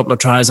a couple of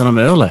tries on them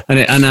early,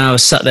 and I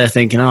was sat there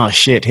thinking, oh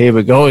shit, here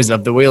we go. Is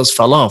that the wheels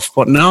fell off?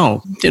 But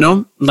no, you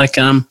know, like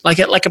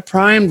a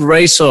primed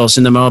racehorse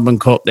in the Melbourne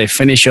Cup, they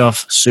finish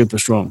off super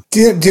strong.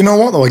 Do you know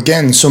what though?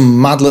 Again,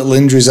 some mad little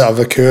injuries that have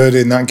occurred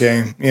in that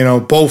game. You know,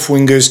 both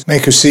wingers,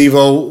 Mako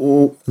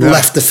Sivo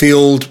left the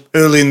field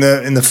early in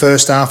the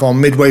first half or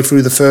midway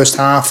through the first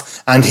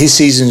half, and his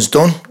season's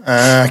done.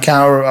 I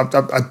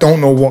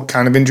don't know what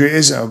kind of injury it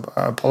is. I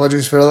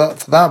apologize for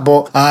that,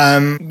 but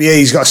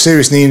he's got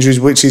serious knee injuries,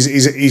 which is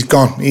he's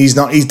gone. He's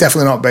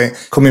definitely not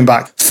coming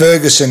back.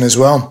 Ferguson as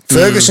well.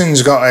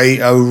 Ferguson's got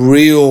a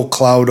real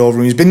cloud over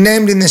him. He's been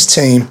named in this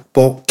team,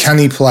 but can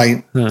he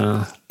play?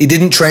 He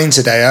didn't train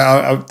today.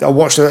 I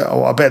watched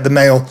a bit of the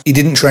Mail. He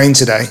didn't train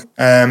today.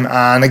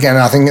 And again,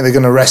 I think they're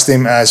going to rest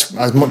him as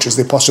much as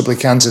they possibly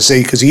can to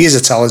see, because he is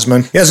a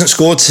talisman. He hasn't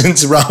scored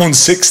since round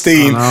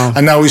 16,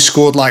 and now he's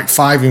scored like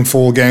 5 in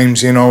 4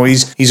 games. You know,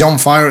 he's on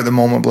fire at the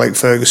moment, Blake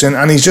Ferguson.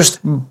 And he's just,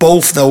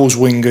 both those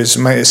wingers,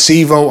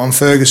 Sivo and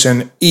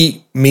Ferguson,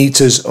 eat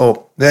meters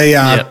up. They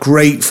are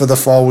great for the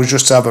forwards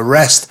just to have a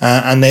rest,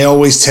 and they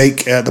always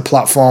take the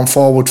platform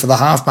forward for the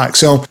halfback.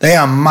 So they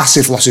are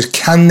massive losses.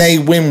 Can they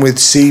win with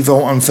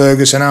Sivo and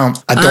Ferguson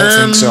out? I don't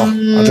think so.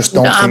 I just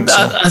don't think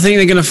so. I think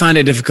they're going to find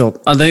it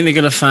difficult. I think they're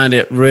going to find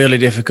it really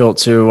difficult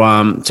to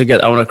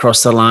get that one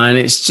across the line.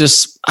 It's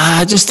just,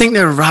 I just think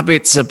the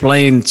Rabbits are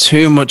playing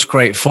too much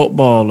great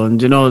football, and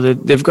you know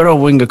they've got a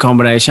winger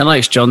combination.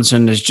 Alex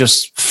Johnson has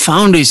just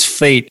found his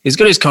feet. He's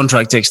got his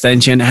contract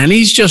extension, and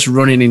he's just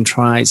running in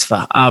tries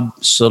for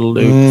absolute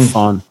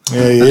fun.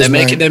 Yeah,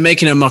 they're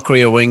making a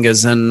mockery of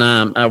wingers and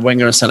a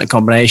winger and centre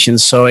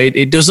combinations. So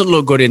it doesn't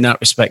look good in that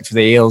respect for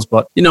the Eels.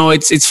 But you know,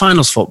 it's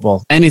finals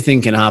football.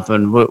 Anything can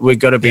happen. We've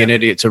got to be an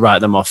idiot to write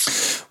them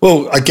off.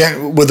 Well,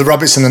 again, with the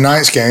Rabbits and the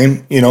Knights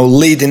game, you know,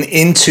 leading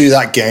into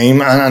that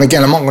game, and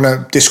again, I'm not going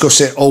to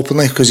discuss it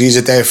openly because he's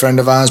a dear friend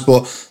of ours,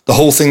 but the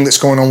whole thing that's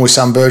going on with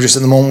Sam Burgess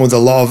at the moment, with a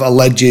lot of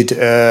alleged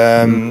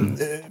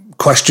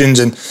questions,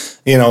 and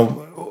you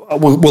know,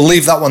 we'll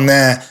leave that one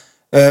there.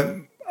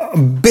 A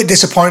bit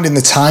disappointed in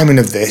the timing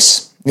of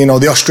this. You know,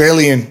 the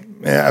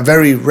Australian, a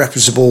very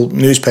reputable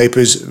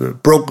newspapers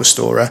broke the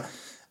story,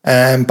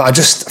 but I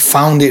just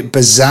found it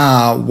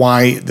bizarre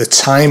why the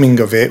timing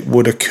of it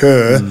would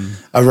occur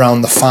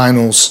around the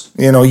finals.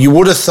 You know, you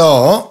would have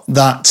thought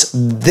that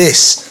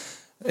this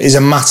is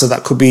a matter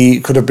that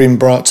could have been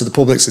brought to the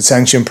public's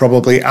attention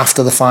probably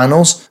after the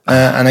finals.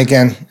 And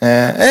again,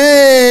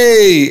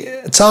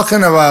 hey, talking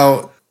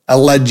about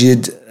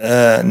alleged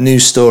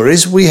news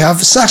stories, we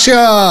have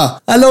Sasha.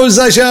 Hello,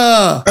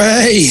 Sasha.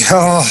 Hey,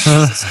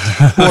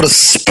 what a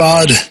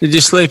spud. Did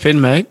you sleep in,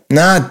 mate?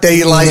 Nah,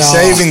 daylight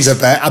savings, I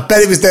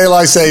bet it was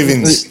daylight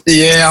savings.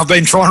 Yeah, I've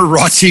been trying to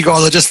write to you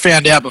guys. I just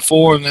found out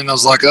before, and then I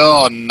was like,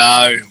 oh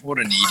no, what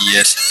an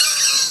idiot.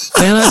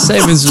 Daylight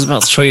savings was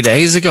about 3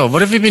 days ago.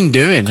 What have you been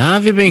doing? How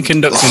have you been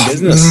conducting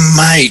business?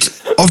 Mate,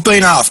 I've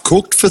been half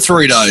cooked for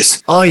 3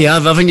 days. Oh, yeah,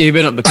 haven't you? You've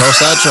been up the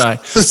coast, I try.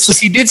 So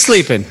you did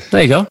sleep in.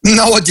 There you go.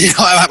 No, I did.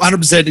 I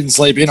 100% didn't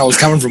sleep in. I was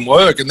coming from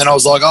work, and then I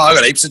was like, I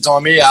got heaps of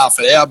time here, half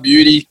an hour,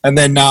 beauty. And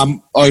then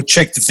I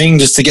checked the thing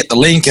just to get the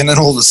link, and then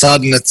all of a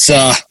sudden it's,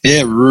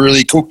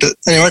 really cooked it.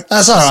 Anyway.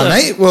 That's all right,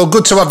 mate. Well,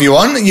 good to have you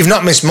on. You've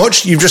not missed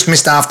much. You've just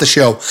missed half the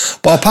show.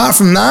 But apart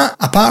from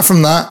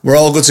that, we're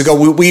all good to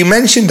go. We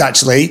mentioned,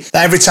 actually,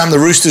 that every time the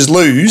Roosters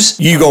lose,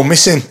 you go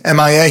missing,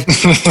 MIA.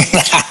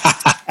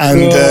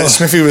 And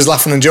Smithy was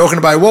laughing and joking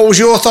about it. What was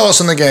your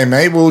thoughts on the game,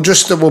 mate? We'll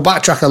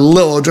backtrack a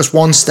little, just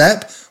one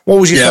step. What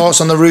was your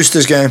thoughts on the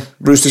Roosters game?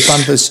 Roosters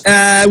Panthers.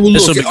 This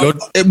will be good.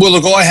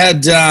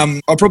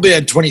 I probably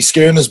had 20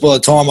 schooners by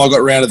the time I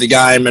got round to the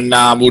game, and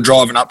we were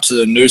driving up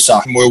to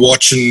Noosa, and we were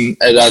watching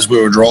it as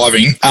we were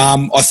driving.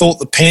 I thought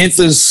the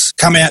Panthers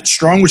come out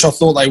strong, which I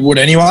thought they would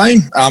anyway.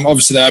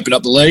 Obviously, they opened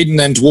up the lead, and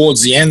then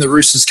towards the end, the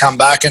Roosters come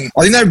back, and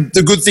I think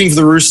the good thing for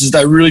the Roosters,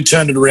 they really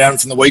turned it around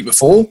from the week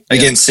before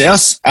against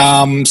South.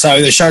 So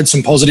they showed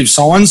some positive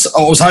signs.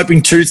 I was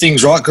hoping 2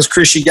 things, right? Because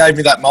Chrissy gave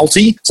me that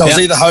multi, so I was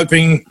either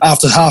hoping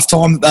after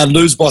half-time that they'd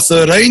lose by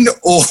 13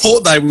 or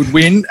they would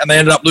win, and they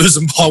ended up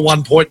losing by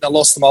 1 point and they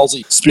lost the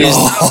multi.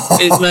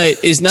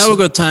 Is now a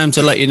good time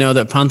to let you know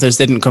that Panthers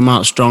didn't come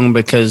out strong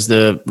because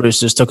the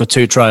Roosters took a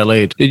 2-try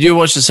lead. Did you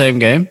watch the same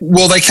game?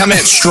 Well, they come out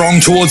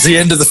strong towards the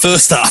end of the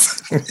first half.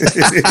 He's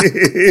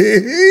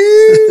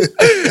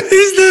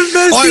the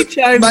best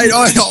mate,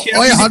 I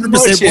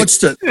 100%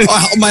 watched it.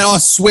 I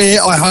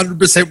swear I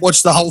 100%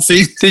 watched the whole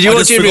thing. Did you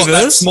watch it in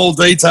reverse? That small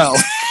detail.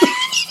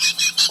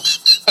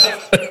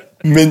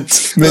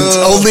 Mint.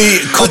 Only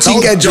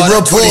cutting edge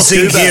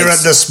reporting here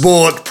at the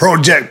Sport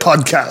Project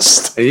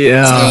Podcast.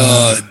 Yeah.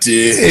 Oh,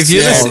 dear.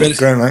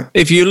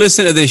 If you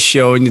listen to this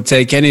show and you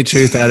take any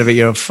truth out of it,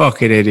 you're a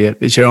fucking idiot.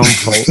 It's your own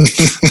fault.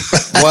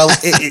 Well,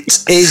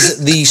 it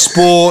is the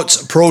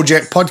Sport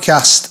Project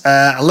Podcast,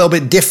 a little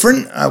bit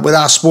different with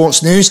our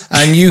sports news,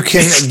 and you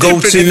can go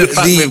to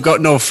we've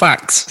got no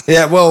facts.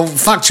 Yeah, well,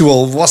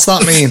 factual. What's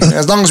that mean?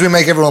 As long as we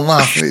make everyone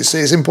laugh, it's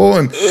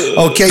important.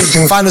 Okay, you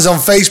can find us on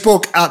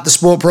Facebook at the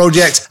Sport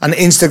Project and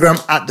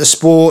Instagram at the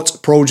Sport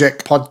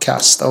Project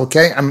Podcast.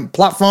 Okay, and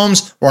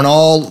platforms, we're on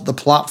all the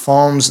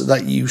platforms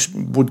that you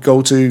would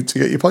go to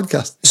get your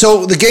podcast.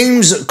 So the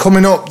games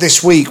coming up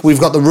this week, we've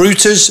got the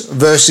Roosters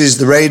versus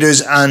the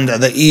Raiders and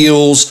the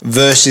Eels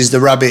versus the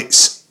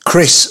Rabbits.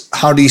 Chris,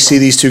 how do you see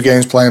these two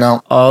games playing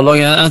out? Oh,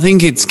 look, I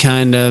think it's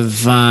kind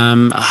of...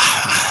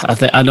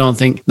 I don't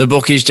think the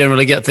bookies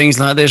generally get things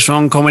like this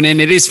wrong coming in.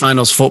 It is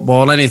finals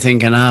football. Anything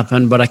can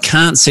happen, but I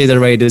can't see the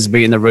Raiders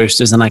beating the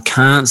Roosters and I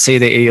can't see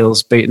the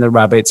Eels beating the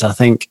Rabbits. I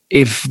think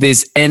if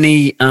there's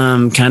any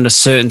kind of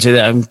certainty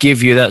that I can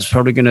give you, that's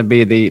probably going to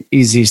be the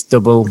easiest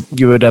double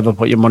you would ever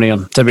put your money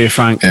on, to be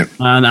frank. Yeah.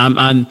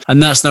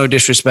 And that's no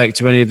disrespect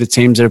to any of the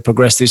teams that have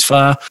progressed this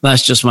far.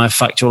 That's just my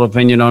factual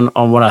opinion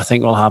on what I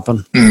think will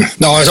happen.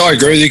 No, I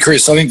agree with you,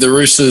 Chris. I think the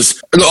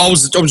Roosters... Look, I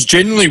was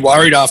genuinely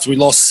worried after we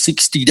lost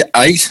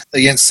 60-8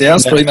 against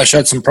South, but I think they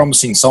showed some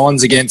promising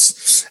signs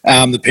against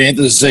the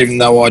Panthers, even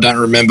though I don't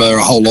remember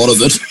a whole lot of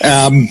it.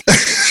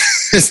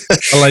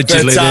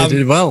 Allegedly, they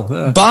did well.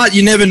 Yeah. But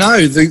you never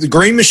know. The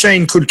Green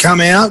Machine could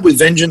come out with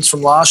vengeance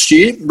from last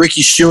year.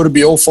 Ricky Stewart would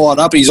be all fired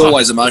up. He's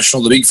always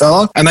emotional, the big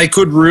fella. And they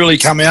could really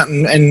come out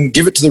and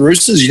give it to the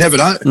Roosters. You never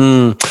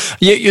know.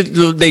 Yeah,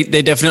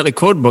 they definitely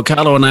could. But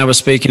Carlo and I were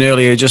speaking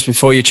earlier, just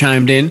before you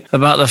chimed in,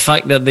 about the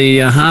fact that the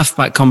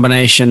halfback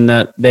combination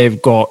that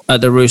they've got at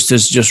the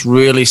Roosters just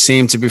really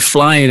seem to be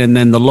flying. And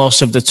then the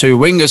loss of the two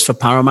wingers for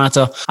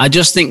Parramatta, I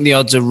just think the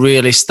odds are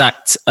really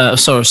stacked.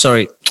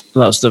 Sorry.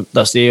 That's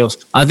the Eels.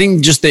 I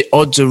think just the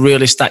odds are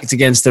really stacked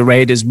against the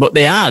Raiders, but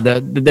they are.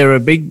 They're a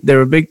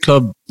big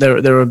club.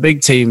 They're a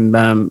big team.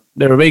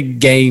 They're a big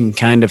game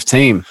kind of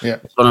team. Yeah.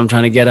 That's what I'm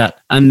trying to get at.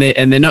 And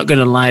they're not going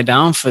to lie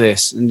down for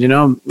this. And,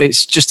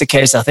 it's just a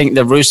case, I think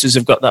the Roosters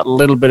have got that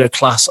little bit of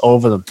class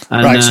over them.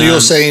 And, right, so you're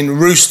saying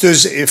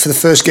Roosters for the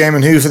first game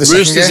and who for the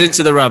second game? Roosters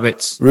into the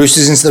Rabbits.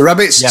 Roosters into the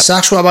Rabbits. Yep.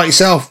 Sash, what about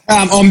yourself?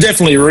 I'm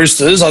definitely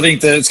Roosters. I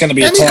think that it's going to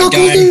be a tight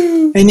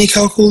game. Any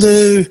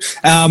cockle-do.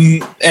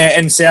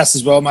 And South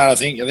as well, mate. I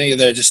think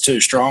they're just too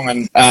strong.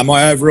 And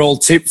my overall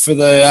tip for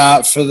the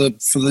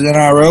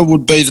NRL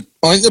would be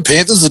I think the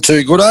Panthers are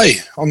too good,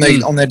 on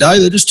their day.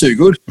 They're just too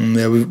good.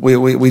 Yeah,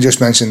 we just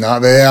mentioned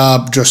that. They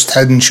are just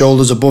head and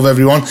shoulders above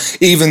everyone,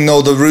 even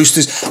though the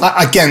Roosters...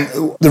 Again,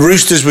 the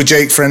Roosters with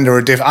Jake Friend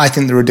I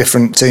think they're a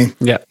different team.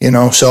 Yeah.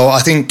 So I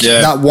think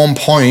that 1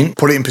 point,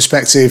 put it in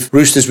perspective,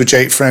 Roosters with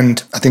Jake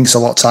Friend, I think it's a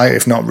lot tighter,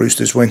 if not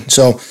Roosters win.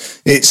 So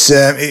it's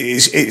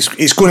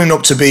good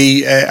enough to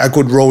be a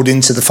good road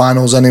into the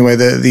finals anyway,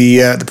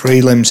 the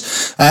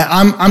prelims.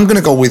 I'm going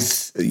to go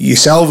with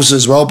yourselves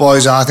as well,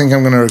 boys. I think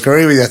I'm going to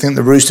agree with you. I think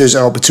the Roosters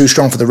are too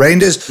strong for the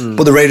Raiders,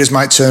 but the Raiders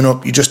might turn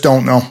up. You just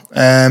don't know.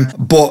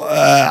 But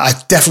I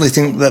definitely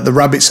think that the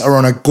Rabbits are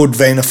on a good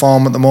vein of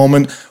form at the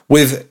moment.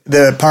 With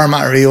the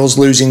Parramatta Eels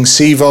losing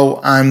Sevo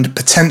and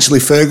potentially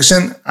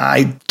Ferguson,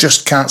 I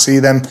just can't see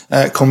them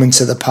coming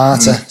to the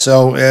party.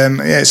 So,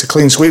 it's a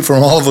clean sweep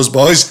from all of us,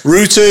 boys.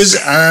 Roosters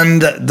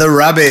and the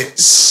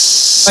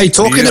Rabbits. Hey,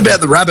 talking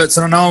about the Rabbits,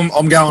 and I know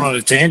I'm going on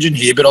a tangent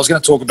here, but I was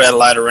going to talk about it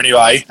later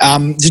anyway.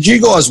 Did you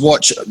guys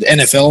watch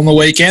NFL on the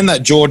weekend?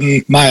 That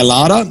Jordan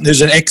Mailata,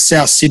 who's an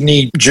ex-South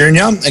Sydney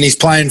junior, and he's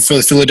playing for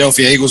the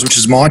Philadelphia Eagles, which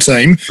is my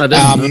team.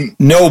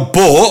 No,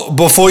 but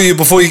before you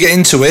get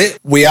into it,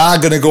 we are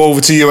going to go over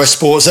to US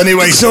Sports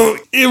anyway, so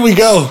here we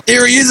go.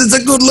 Here he is. It's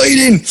a good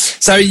lead-in.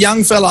 So,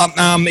 young fella,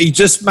 he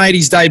just made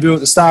his debut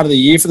at the start of the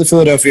year for the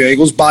Philadelphia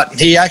Eagles, but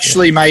he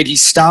actually made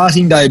his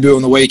starting debut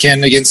on the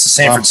weekend against the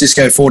San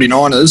Francisco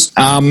 49ers,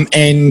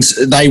 and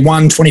they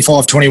won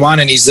 25-21,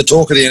 and he's the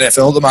talk of the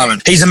NFL at the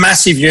moment. He's a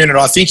massive unit.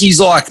 I think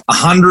he's like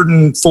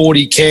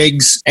 140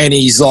 kegs, and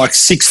he's like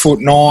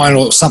 6'9"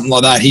 or something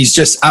like that. He's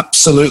just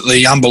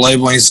absolutely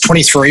unbelievable. He's a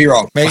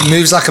 23-year-old. Mate,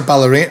 moves like a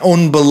ballerina.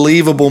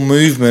 Unbelievable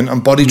movement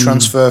and body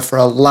transfer for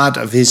a lad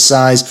of his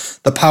size.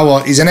 The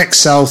power. He's an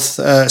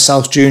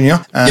ex-South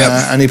junior,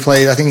 and he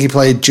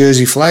played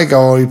Jersey Flag,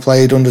 or he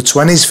played under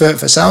 20s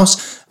for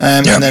South.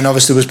 And then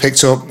obviously was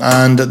picked up,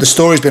 and the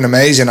story's been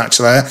amazing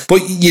actually.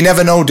 But you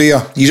never know, do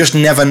you? You just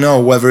never know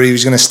whether he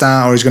was going to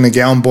start or he's going to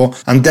get on.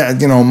 But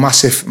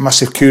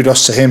massive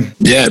kudos to him.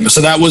 Yeah,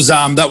 so that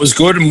was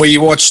good. good, and we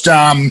watched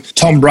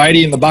Tom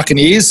Brady and the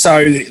Buccaneers.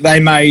 So they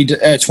made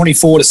a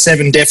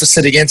 24-7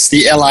 deficit against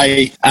the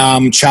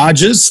LA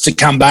Chargers to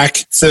come back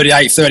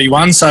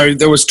 38-31. So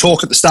there was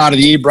talk at the start of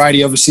the year,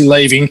 Brady obviously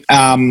leaving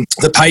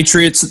the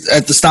Patriots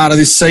at the start of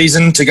this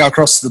season to go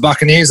across to the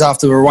Buccaneers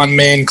after a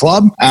one-man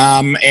club,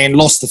 and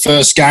lost the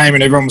first game,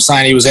 and everyone was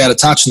saying he was out of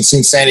touch, and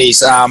since then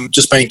he's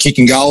just been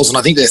kicking goals, and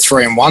I think they're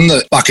 3-1,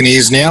 the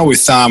Buccaneers now,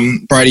 with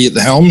Brady at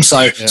the helm.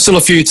 So still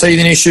a few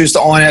teething issues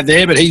to iron out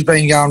there, but he's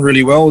been going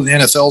really well. The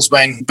NFL's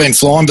been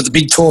flying, but the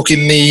big talk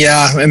in the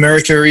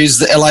America is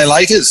the LA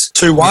Lakers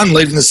 2-1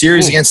 leading the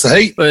series against the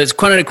Heat. But it's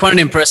quite an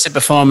impressive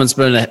performance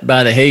by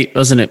the Heat,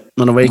 wasn't it,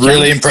 on a weekend?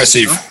 Really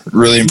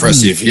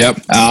impressive. Yep.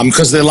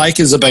 Because the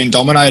Lakers have been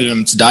dominating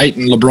them to date,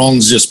 and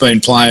LeBron's just been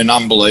playing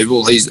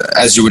unbelievable. He's,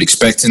 as you would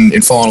expect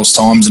in finals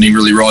times, and he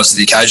really rises to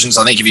the occasions.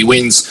 I think if he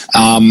wins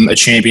a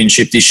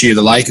championship this year,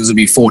 the Lakers will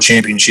be 4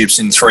 championships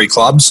in 3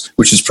 clubs,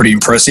 which is pretty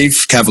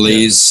impressive.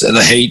 Cavaliers,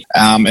 the Heat,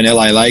 and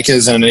LA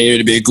Lakers, and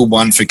it'd be a good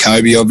one for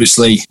Kobe,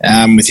 obviously,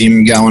 with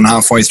him going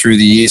halfway through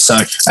the year. So,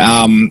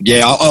 I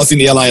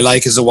think the LA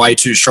Lakers are way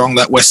too strong.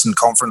 That Western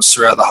Conference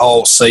throughout the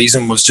whole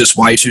season was just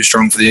way too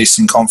strong for the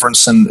Eastern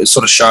Conference, and it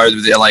sort of showed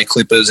with the LA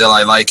Clippers,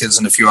 LA Lakers,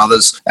 and a few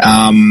others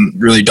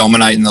really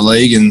dominating the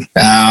league, and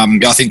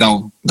I think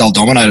they'll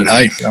dominate it.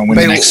 Hey, they'll win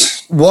the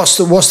next. What's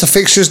the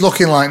fixtures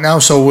looking like now?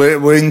 So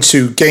we're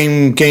into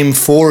game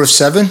 4 of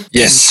 7.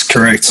 Yes,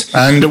 correct.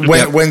 And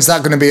when's that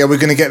going to be? Are we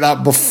going to get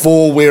that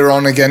before we're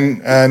on again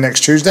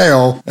next Tuesday?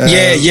 Or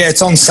yeah,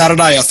 it's on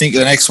Saturday. I think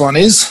the next one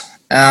is.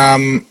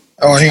 Hang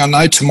on,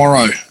 no,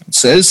 tomorrow. It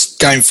says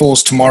game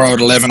 4's tomorrow at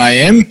 11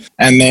 a.m.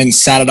 and then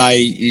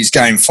Saturday is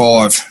game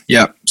 5.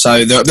 Yep.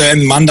 So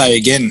then Monday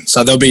again.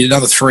 So there'll be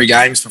another 3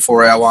 games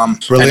before our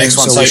next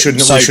one. So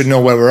we should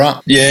know where we're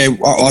at. Yeah,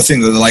 I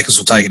think that the Lakers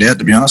will take it out,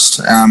 to be honest.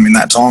 In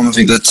that time, I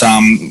think that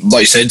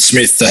like you said,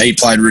 Smith, he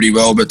played really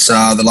well, but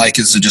the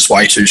Lakers are just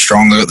way too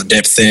strong. They've got the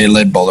depth there,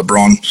 led by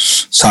LeBron.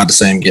 It's hard to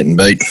see him getting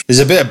beat. There's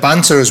a bit of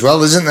banter as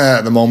well, isn't there,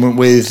 at the moment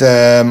with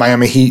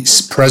Miami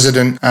Heat's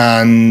president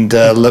and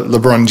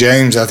LeBron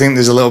James. I think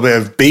there's a little bit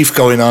of beef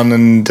going on,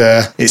 and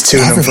it's to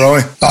and fro.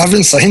 I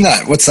haven't seen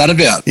that. What's that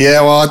about?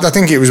 Yeah, well, I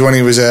think it was when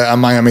he was a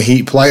Miami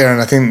Heat player,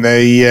 and I think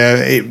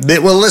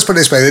well, let's put it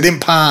this way, they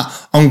didn't part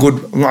on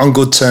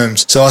good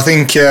terms. So I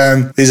think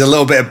there's a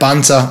little bit of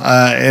banter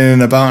in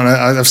and about,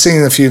 and I've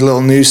seen a few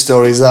little news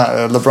stories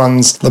that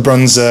LeBron's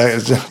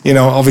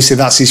obviously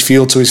that's his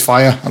fuel to his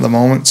fire at the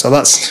moment. So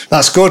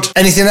that's good.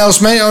 Anything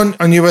else, mate,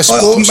 on US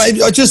sports? Maybe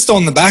just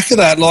on the back of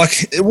that,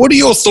 like, what are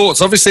your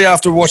thoughts? Obviously,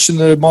 after watching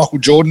the Michael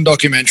Jordan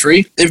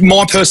documentary, if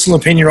my personal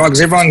opinion, right, because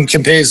everyone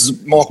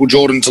compares Michael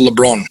Jordan to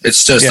LeBron.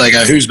 It's just they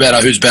go, who's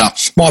better?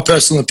 My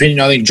personal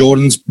opinion, I think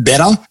Jordan's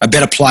a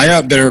better player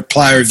of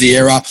the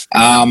era.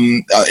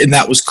 And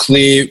that was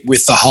clear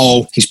with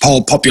his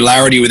whole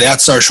popularity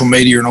without social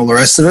media and all the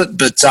rest of it.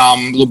 But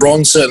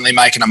LeBron's certainly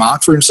making a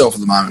mark for himself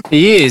at the moment.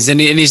 He is, and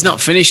he's not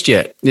finished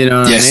yet. You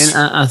know what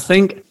I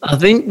mean? I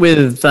think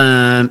with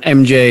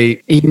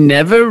MJ, he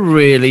never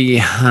really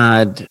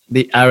had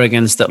the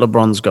arrogance that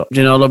LeBron's got.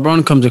 You know,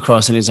 LeBron comes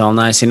across and he's all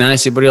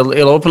nicey, but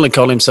he'll openly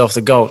call himself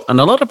the GOAT. And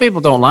a lot of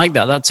people don't like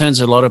that. That turns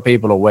a lot of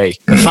people away.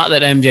 The fact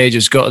that MJ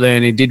just got there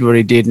and he did what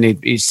he did,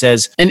 and he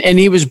says, and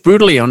he was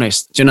brutally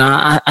honest. You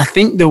know, I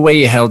think the way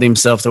he held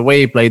himself, the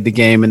way he played the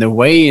game, and the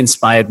way he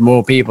inspired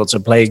more people to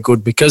play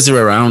good because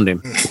they're around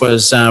him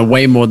was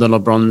way more than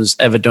LeBron's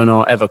ever done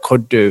or ever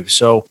could do.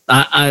 So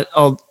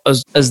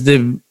as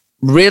the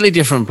really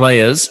different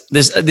players.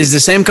 There's the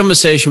same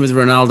conversation with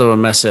Ronaldo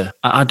and Messi.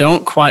 I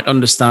don't quite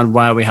understand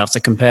why we have to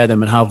compare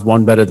them and have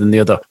one better than the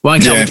other. Why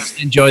can't we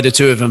just enjoy the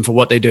two of them for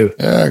what they do?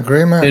 Yeah, I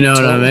agree, man. You know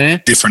what I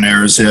mean? Different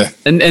eras, yeah.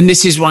 And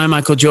this is why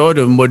Michael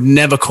Jordan would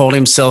never call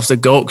himself the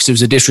GOAT, because there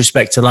was a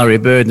disrespect to Larry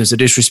Bird and there's a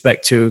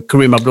disrespect to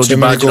Kareem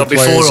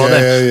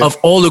Abdul-Jabbar of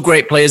all the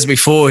great players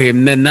before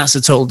him. Then that's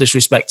a total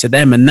disrespect to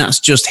them, and that's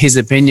just his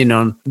opinion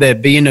on there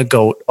being a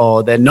GOAT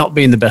or they're not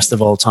being the best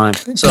of all time.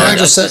 So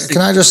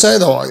can I just say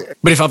though?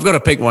 But if I've got to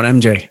pick one,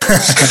 MJ.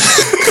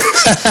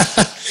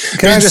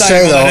 Can I just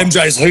say though,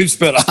 MJ's hoops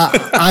better.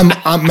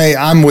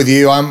 I'm with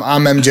you.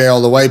 I'm MJ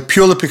all the way,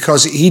 purely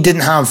because he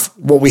didn't have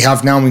what we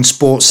have now in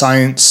sports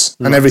science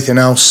and everything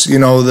else. You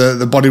know,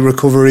 the body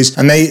recoveries,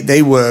 and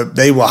they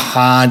were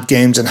hard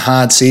games and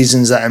hard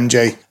seasons that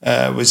MJ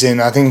was in.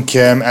 I think,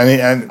 and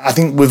I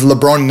think with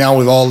LeBron now,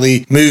 with all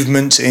the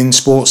movement in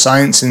sports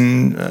science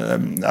and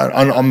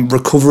on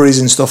recoveries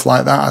and stuff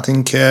like that, I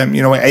think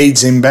it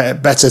aids him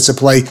better to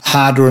play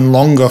harder and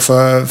longer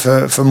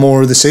for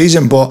more of the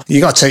season. But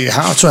you got to take your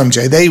hat off to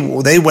MJ.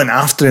 They went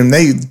after him.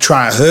 They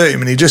tried to hurt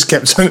him, and he just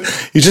kept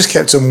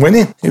on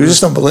winning. He was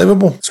just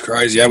unbelievable. It's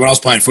crazy. Yeah, when I was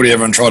playing footy,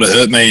 everyone tried to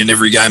hurt me, and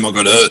every game I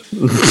got hurt.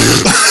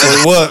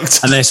 It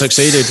worked, and they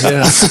succeeded.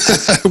 Yeah,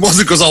 it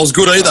wasn't because I was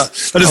good either.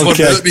 They just wanted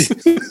to hurt me.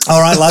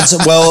 All right, lads.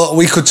 Well,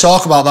 we could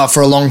talk about that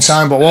for a long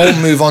time, but we'll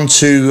move on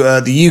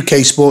to the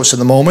UK sports at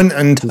the moment,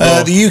 and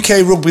the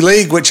UK Rugby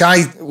League, which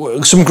I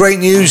some great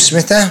news,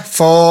 Smithy,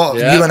 for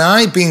you and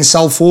I, being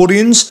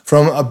Salfordians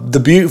from the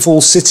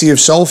beautiful city of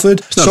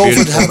Salford.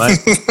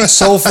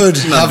 Salford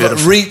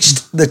have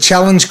reached the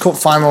Challenge Cup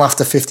final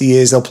after 50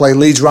 years. They'll play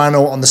Leeds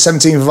Rhino on the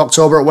 17th of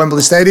October at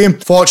Wembley Stadium.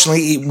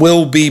 Fortunately, it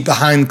will be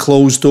behind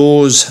closed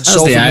doors.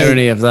 That's the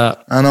irony of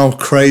that. I know,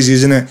 crazy,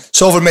 isn't it?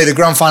 Salford made the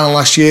grand final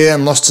last year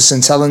and lost to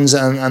St Helens,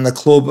 and the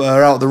club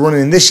are out of the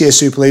running in this year's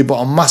Super League, but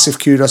a massive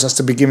kudos has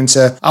to be given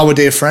to our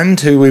dear friend,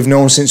 who we've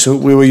known since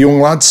we were young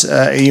lads,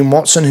 Ian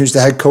Watson, who's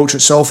the head coach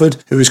at Salford,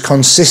 who has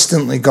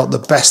consistently got the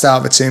best out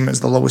of a team as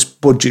the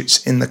lowest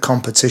budgets in the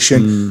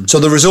competition. So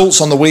the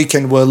results on the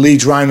weekend were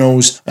Leeds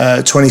Rhinos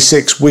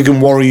 26,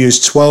 Wigan Warriors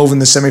 12 in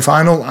the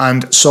semi-final,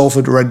 and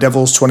Salford Red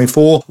Devils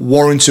 24,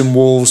 Warrington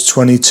Wolves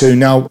 22.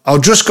 Now, I'll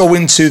just go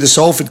into the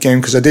Salford game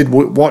because I did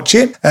watch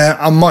it.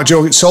 I'm not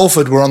joking.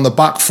 Salford were on the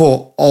back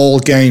foot all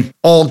game.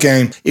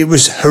 It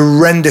was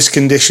horrendous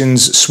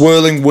conditions,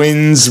 swirling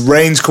winds,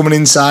 rain's coming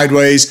in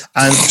sideways,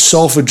 and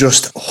Salford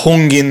just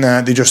hung in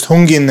there. They just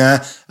hung in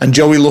there, and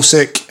Joey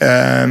Lussick,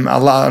 an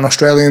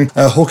Australian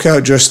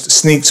hooker, just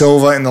sneaked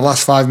over in the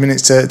last 5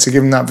 minutes to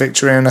give him that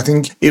victory. And I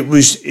think it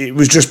was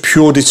just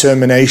pure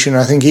determination.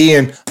 I think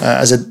Ian,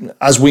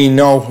 as we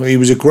know, he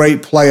was a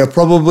great player,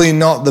 probably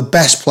not the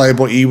best player,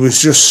 but he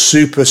was just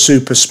super,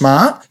 super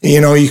smart.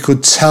 You know, you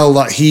could tell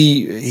that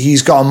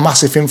he's got a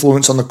massive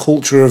influence on the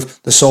culture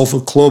of the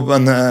Salford club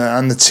and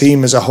the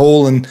team as a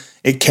whole, and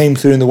it came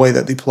through in the way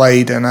that they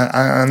played, and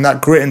that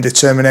grit and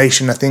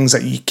determination are things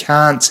that you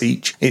can't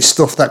teach. It's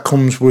stuff that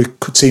comes with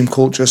team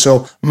culture.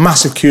 So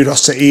massive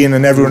kudos to Ian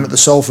and everyone at the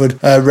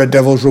Salford Red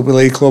Devils Rugby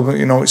League Club.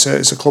 You know, it's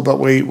a club that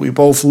we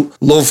both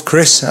love,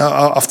 Chris,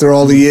 after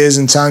all the years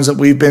and times that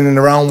we've been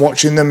around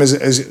watching them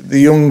as the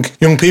young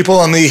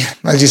people, and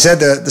as you said,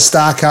 the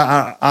stark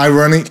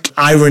irony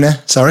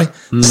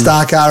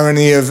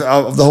of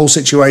the whole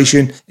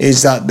situation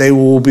is that they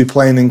will be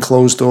playing in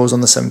closed doors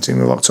on the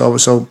 17th of October.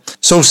 So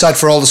sad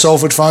for all the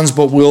Salford fans,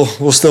 but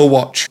we'll still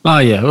watch. Oh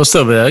yeah, we'll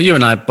still be there. You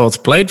and I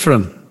both played for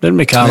him, didn't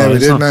we, Carlo? Yeah, we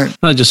did, mate.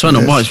 I just went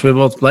and watched. We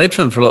both played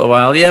for him for a little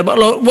while. Yeah, but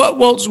look,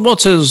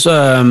 Waters,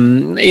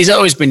 he's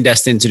always been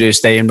destined to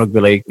stay in rugby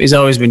league. He's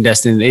always been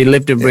destined. He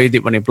lived and breathed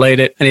it when he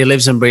played it, and he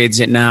lives and breathes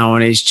it now.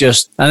 And he's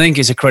just, I think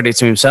it's a credit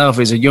to himself.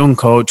 He's a young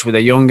coach with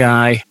a young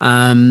guy,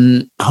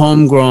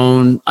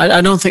 homegrown. I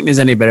don't think there's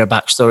any better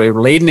backstory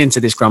leading into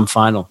this grand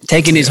final.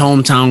 Taking his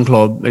hometown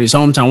club, his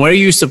hometown where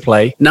he used to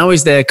play, now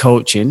he's there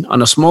coaching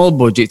on a small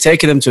budget,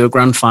 taking them to a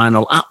grand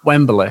final at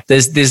Wembley.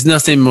 There's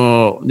nothing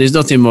more. There's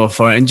nothing more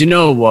for it. And you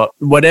know what?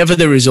 Whatever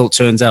the result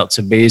turns out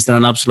to be, he's done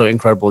an absolute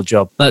incredible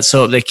job. Let's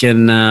hope they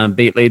can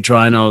beat Leeds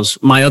Rhinos,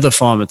 my other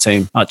former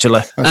team,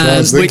 actually.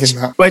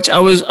 Which I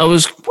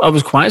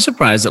was quite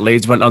surprised that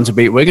Leeds went on to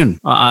beat Wigan.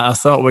 I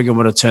thought Wigan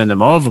would have turned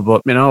them over,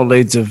 but you know,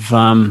 Leeds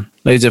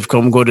have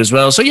come good as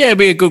well. So yeah, it'll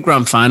be a good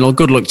grand final.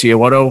 Good luck to you,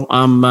 Watto.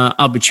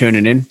 I'll be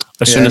tuning in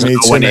as soon as I know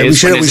when it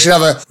is. We should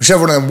have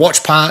one of them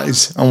watch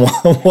parties and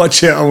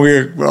watch it, and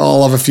we'll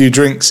all have a few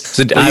drinks.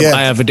 So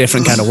I have a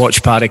different kind of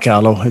watch party,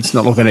 Carlo. It's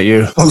not looking at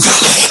you.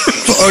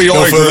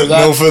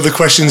 No further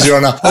questions, Your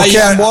Honour. Okay.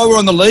 Hey, while we're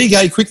on the league,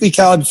 quickly,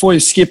 Carlo, before you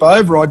skip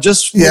over, I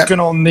just looking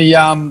on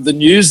the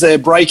news there,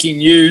 breaking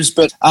news,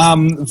 but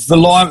the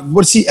line,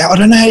 I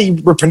don't know how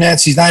you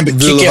pronounce his name, but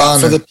kick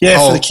out for the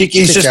kick.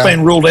 He's just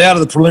been ruled out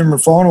of the preliminary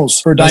finals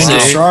for a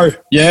dangerous throw.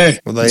 Yeah.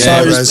 Well,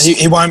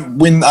 he won't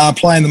win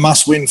play in the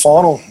must-win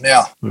final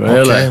now.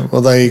 Really? Okay.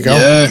 Well, there you go.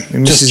 Yeah.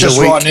 Just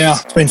right now.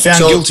 It's been found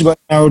guilty by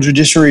the NRL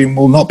judiciary and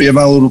will not be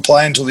available to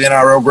play until the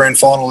NRL grand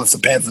final if the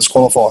Panthers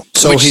qualify.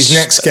 So his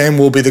next game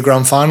will be the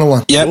grand final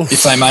then? Yep,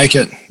 if they make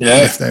it.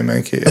 Yeah. If they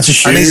make it. That's a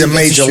huge, and he's a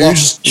major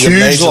loss.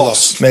 Huge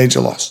loss.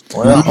 Major loss.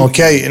 Wow.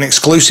 Okay, an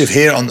exclusive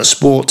here on the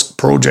Sport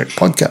Project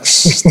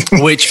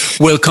podcast. Which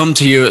will come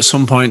to you at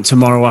some point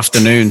tomorrow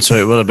afternoon, so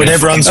it will be. When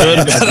everyone's heard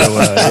about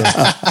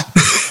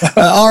it.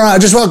 All right, I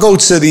just want to go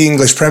to the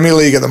English Premier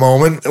League at the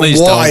moment. Please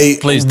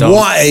don't.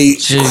 What a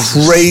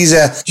crazy...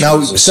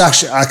 Now,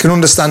 Sash, I can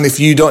understand if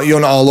you're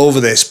not all over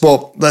this,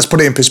 but let's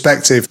put it in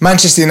perspective.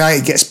 Manchester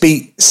United gets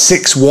beat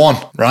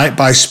 6-1, right,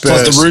 by Spurs.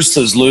 It's like the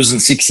Roosters losing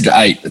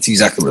 60-8. That's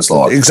exactly what it's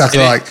like.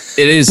 Exactly like.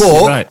 It is.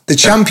 But right. The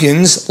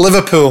champions,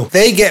 Liverpool,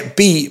 they get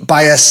beat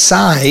by a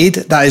side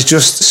that has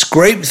just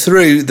scraped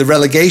through the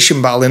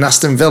relegation battle in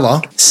Aston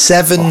Villa,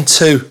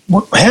 7-2.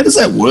 How does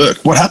that work?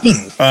 What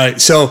happened? All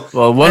right, so...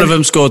 Well, one of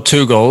them scored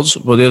 2 goals,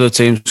 but the other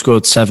team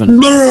scored 7.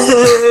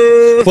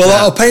 Well,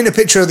 I'll paint a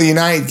picture of the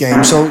United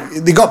game. So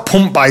they got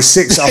pumped by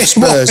 6 off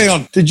Spurs. Hang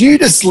on. Did you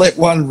just let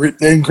one rip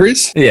then,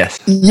 Chris? Yeah.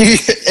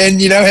 And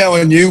you know how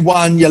when you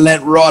won, you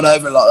leant right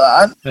over like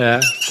that?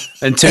 Yeah.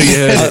 Until you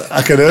heard it.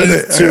 I could heard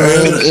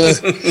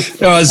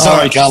it. Oh,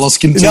 sorry, Carlos.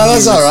 Continue. No,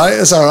 that's all right.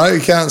 That's all right.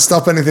 You can't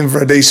stop anything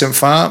for a decent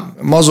fart.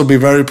 Moz will be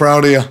very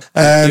proud of you.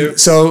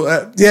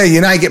 So,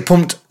 United get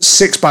pumped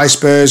 6 by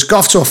Spurs. Got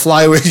off to a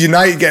flyway.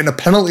 United getting a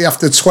penalty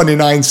after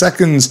 29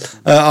 seconds.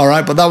 All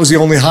right, but that was the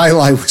only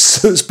highlight.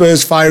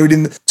 Spurs firing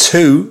in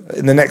 2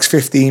 in the next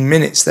 15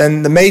 minutes.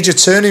 Then the major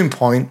turning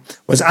point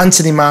was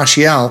Anthony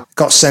Martial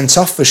got sent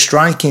off for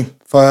striking.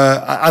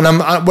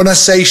 When I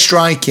say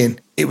striking,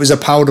 it was a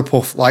powder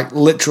puff. Like,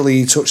 literally,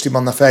 he touched him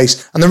on the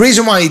face. And the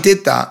reason why he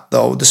did that,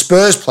 though, the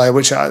Spurs player,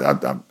 which I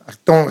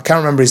can't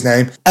remember his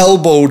name,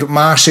 elbowed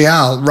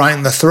Martial right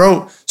in the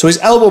throat. So he's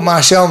elbowed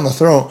Martial in the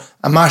throat,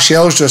 and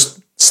Martial's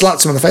just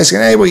slapped him on the face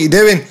again. Hey, what are you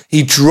doing?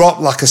 He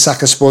dropped like a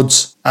sack of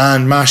spuds,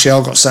 and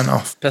Martial got sent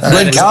off.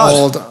 Red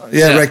card.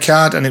 Red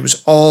card, and it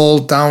was all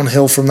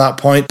downhill from that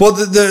point. But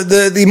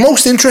the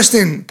most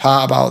interesting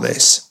part about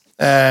this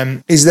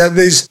is that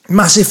there's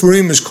massive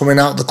rumours coming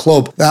out of the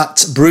club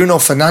that Bruno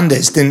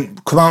Fernandes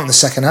didn't come out in the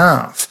second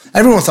half.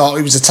 Everyone thought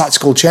it was a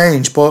tactical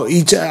change, but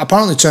he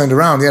apparently turned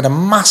around. He had a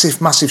massive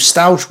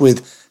stoush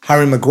with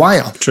Harry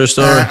Maguire. True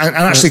story. And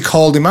actually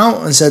called him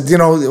out and said,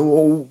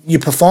 your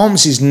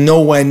performance is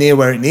nowhere near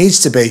where it needs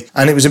to be.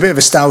 And it was a bit of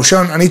a stoush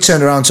on. And he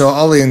turned around to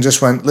Ollie and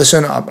just went,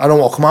 listen, I don't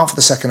want to come out for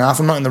the second half.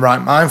 I'm not in the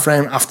right mind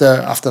frame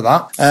after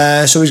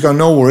that. So he's gone,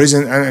 no worries,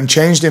 and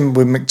changed him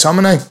with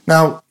McTominay.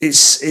 Now,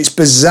 it's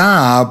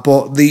bizarre,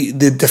 but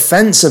the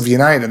defence of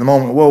United at the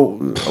moment, well,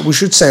 we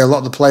should say a lot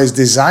of the players'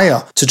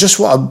 desire to just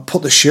want to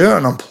put the shirt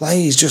on and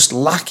play is just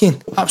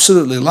lacking.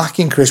 Absolutely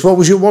lacking, Chris. What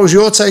was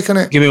your take on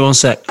it? Give me 1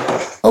 sec.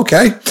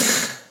 Okay,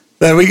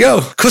 there we go.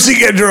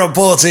 Cussigender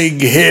reporting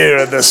here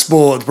at the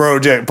Sport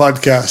Project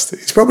podcast.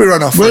 He's probably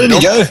run off. Where did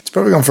he go? He's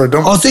probably gone for a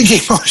dump. I think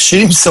he might have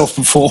shit himself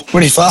before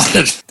when he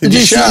farted. Did you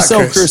shit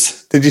yourself,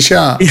 Chris? Did you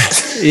shart?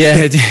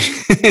 Yeah,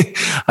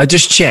 I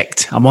just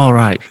checked. I'm all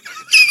right.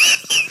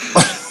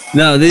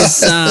 No,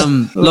 this,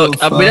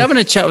 look, I've been having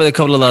a chat with a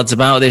couple of lads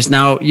about this.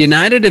 Now,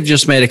 United have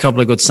just made a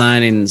couple of good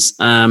signings.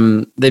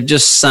 They've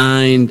just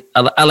signed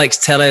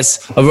Alex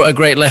Telles, a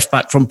great left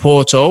back from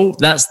Porto.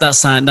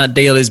 That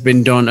deal has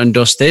been done and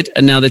dusted.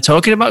 And now they're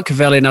talking about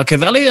Cavelli. Now,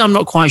 Cavelli, I'm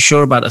not quite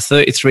sure about, a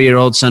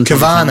 33-year-old central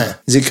defender.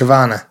 Is it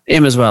Cavani?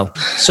 Him as well.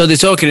 So they're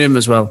talking to him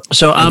as well.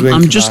 So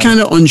I'm just kind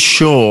of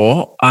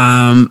unsure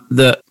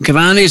that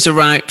Cavani is the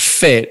right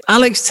fit.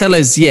 Alex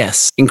Telles,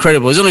 yes,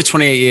 incredible. He's only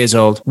 28 years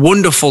old.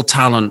 Wonderful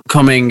talent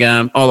coming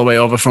all the way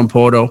over from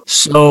Porto.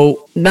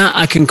 So that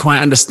I can quite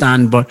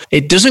understand, but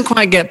it doesn't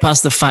quite get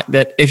past the fact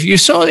that if you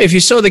saw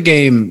the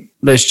game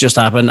that's just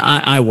happened,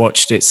 I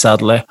watched it,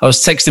 sadly. I was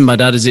texting my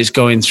dad as it's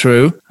going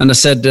through, and I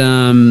said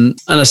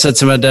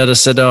to my dad, I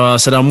said,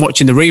 I'm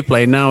watching the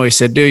replay now. He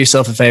said, do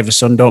yourself a favour,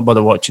 son, don't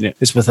bother watching it.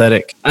 It's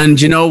pathetic. And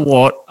you know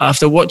what?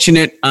 After watching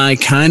it, I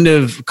kind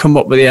of come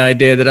up with the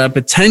idea that I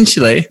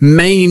potentially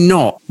may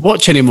not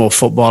watch any more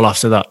football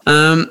after that.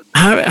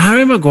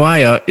 Harry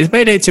Maguire is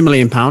paid £80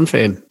 million for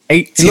him.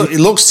 He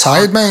looks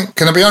tired, mate.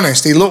 Can I be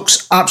honest? He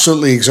looks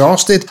absolutely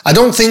exhausted. I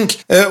don't think,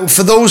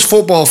 for those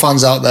football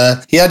fans out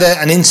there, he had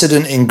an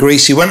incident in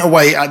Greece. He went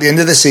away at the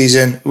end of the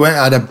season,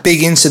 had a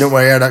big incident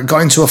where he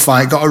got into a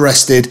fight, got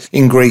arrested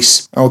in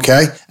Greece,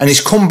 okay? And he's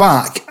come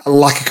back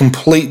like a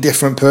complete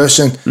different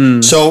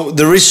person. So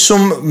there is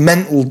some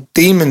mental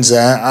demons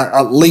there,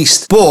 at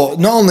least. But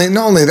not only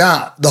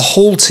that, the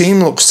whole team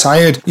looks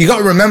tired. You got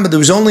to remember, there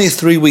was only a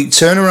 3-week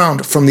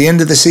turnaround from the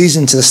end of the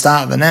season to the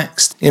start of the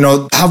next.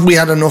 Have we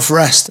had enough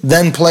rest?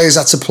 Then players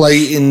had to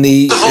play in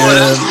the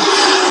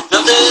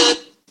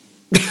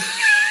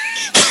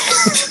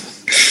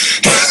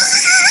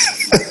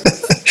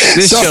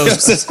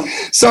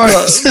Sorry,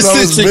 I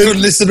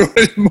couldn't listen to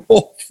it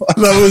anymore.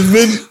 That was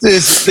mint.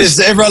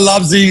 Everyone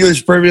loves the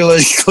English Premier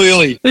League,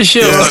 clearly.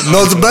 Sure. Yeah,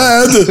 not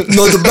bad.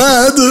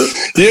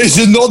 Yes,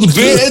 not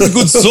bad.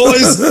 Good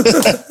size.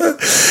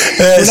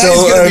 He's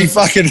going to be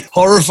fucking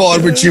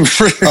horrified when you.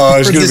 Oh,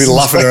 he's going to be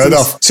laughing her head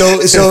off.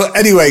 So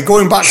anyway,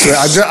 going back to it,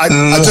 I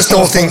just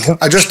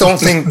don't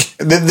think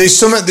there's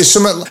something.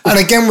 And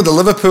again with the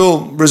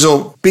Liverpool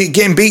result,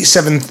 getting beat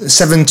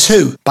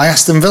 7-2 by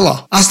Aston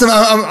Villa.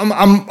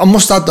 I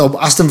must add though,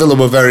 Aston Villa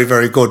were very,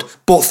 very good,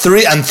 but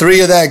three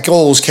of their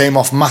goals came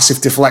off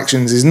massive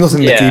deflections. There's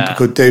nothing the keeper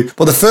could do.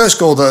 But the first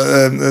goal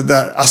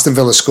that Aston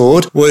Villa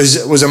scored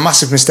was a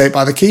massive mistake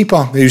by the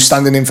keeper who's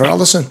standing in for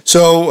Alisson.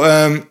 So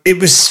it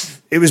was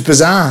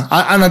bizarre.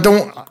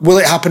 Will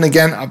it happen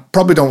again? I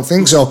probably don't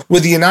think so.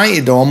 With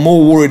United though, I'm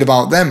more worried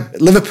about them.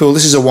 Liverpool,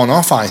 this is a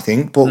one-off, I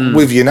think, but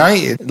with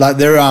United,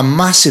 there are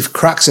massive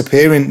cracks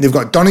appearing. They've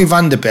got Donny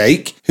van de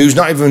Beek, who's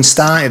not even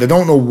started. I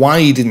don't know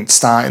why he didn't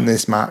start in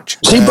this match.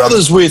 Is he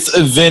brothers with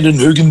Van den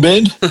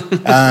Hoogenband?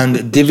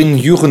 And Divin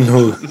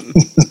Jurenhu.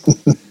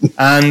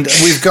 And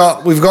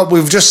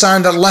we've just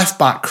signed a left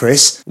back,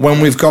 Chris,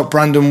 when we've got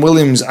Brandon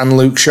Williams and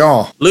Luke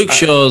Shaw. Luke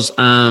Shaw's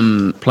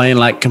playing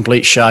like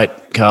complete shite,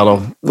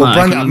 Carlo. Well,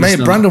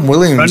 Brandon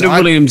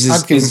Williams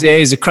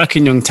is a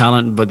cracking young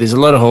talent, but there's a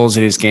lot of holes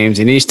in his games.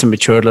 He needs to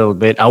mature a little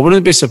bit. I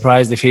wouldn't be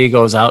surprised if he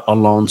goes out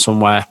on loan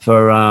somewhere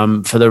for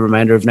the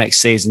remainder of next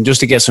season, just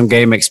to get some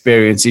game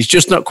experience. He's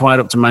just not quite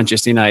up to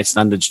Manchester United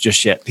standards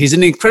just yet. He's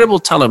an incredible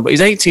talent, but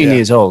he's 18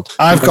 years old.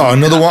 I've got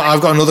another one.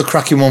 I've got another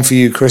cracking one for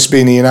you, Chris,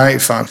 being a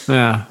United fan.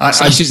 Yeah,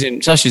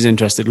 Sashi's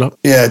interested. Look,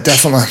 yeah,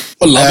 definitely.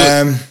 I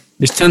love it.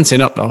 He's tensing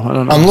up though. I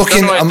don't know. I'm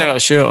looking. I got a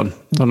shirt on.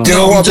 Don't know. Do you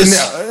know what?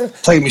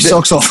 Taking my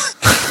socks off.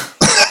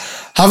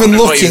 Having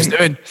looking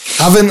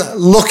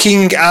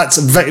at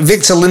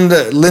Victor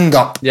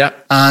Lindop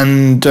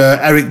and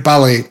Eric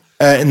Bailly,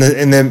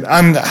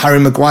 and Harry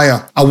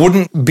Maguire. I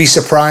wouldn't be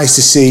surprised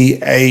to see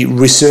a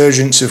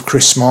resurgence of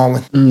Chris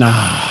Smalling.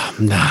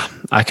 Nah.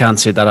 I can't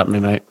see that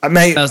happening, mate.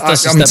 Mate, I'm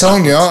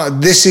telling you,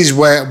 this is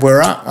where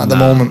we're at the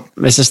moment.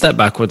 It's a step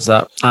backwards,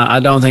 that. I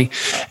don't think.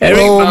 Eric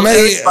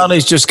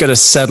Bailly's just got to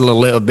settle a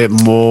little bit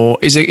more.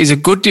 He's a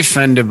good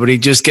defender, but he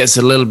just gets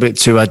a little bit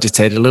too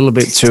agitated, a little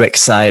bit too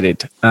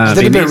excited. I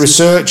did a bit of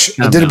research.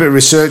 I did a bit of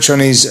research on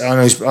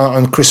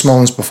Chris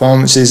Smalling's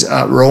performances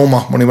at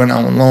Roma when he went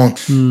out on loan,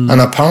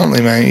 and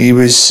apparently, mate,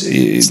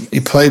 he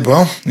played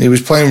well. He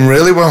was playing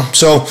really well.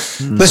 So,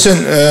 listen,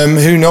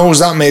 who knows,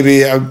 that maybe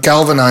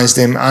galvanised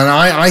him,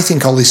 and I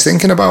think Ollie's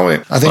thinking about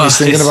it. I think he's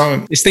thinking about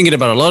it. He's thinking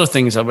about a lot of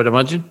things, I would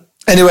imagine.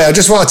 Anyway, I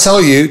just want to tell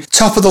you,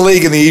 top of the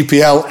league in the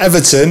EPL,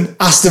 Everton,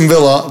 Aston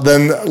Villa,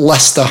 then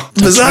Leicester.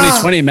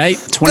 2020, mate.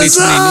 2020.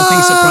 Bizarre.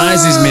 Nothing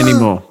surprises me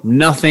anymore.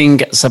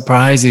 Nothing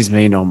surprises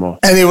me no more.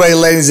 Anyway,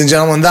 ladies and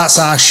gentlemen, that's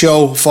our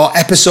show for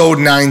episode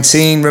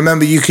 19.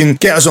 Remember, you can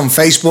get us on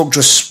Facebook.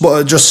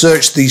 Just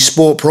search The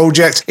Sport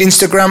Project.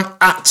 Instagram,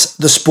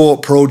 @The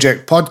Sport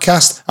Project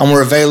Podcast. And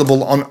we're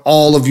available on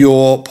all of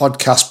your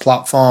podcast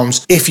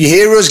platforms. If you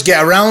hear us,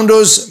 get around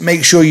us.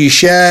 Make sure you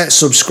share,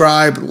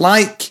 subscribe,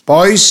 like.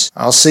 Boys,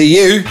 I'll see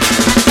you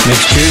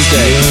next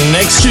Tuesday.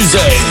 Next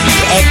Tuesday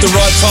at the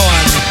right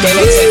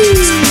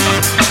time.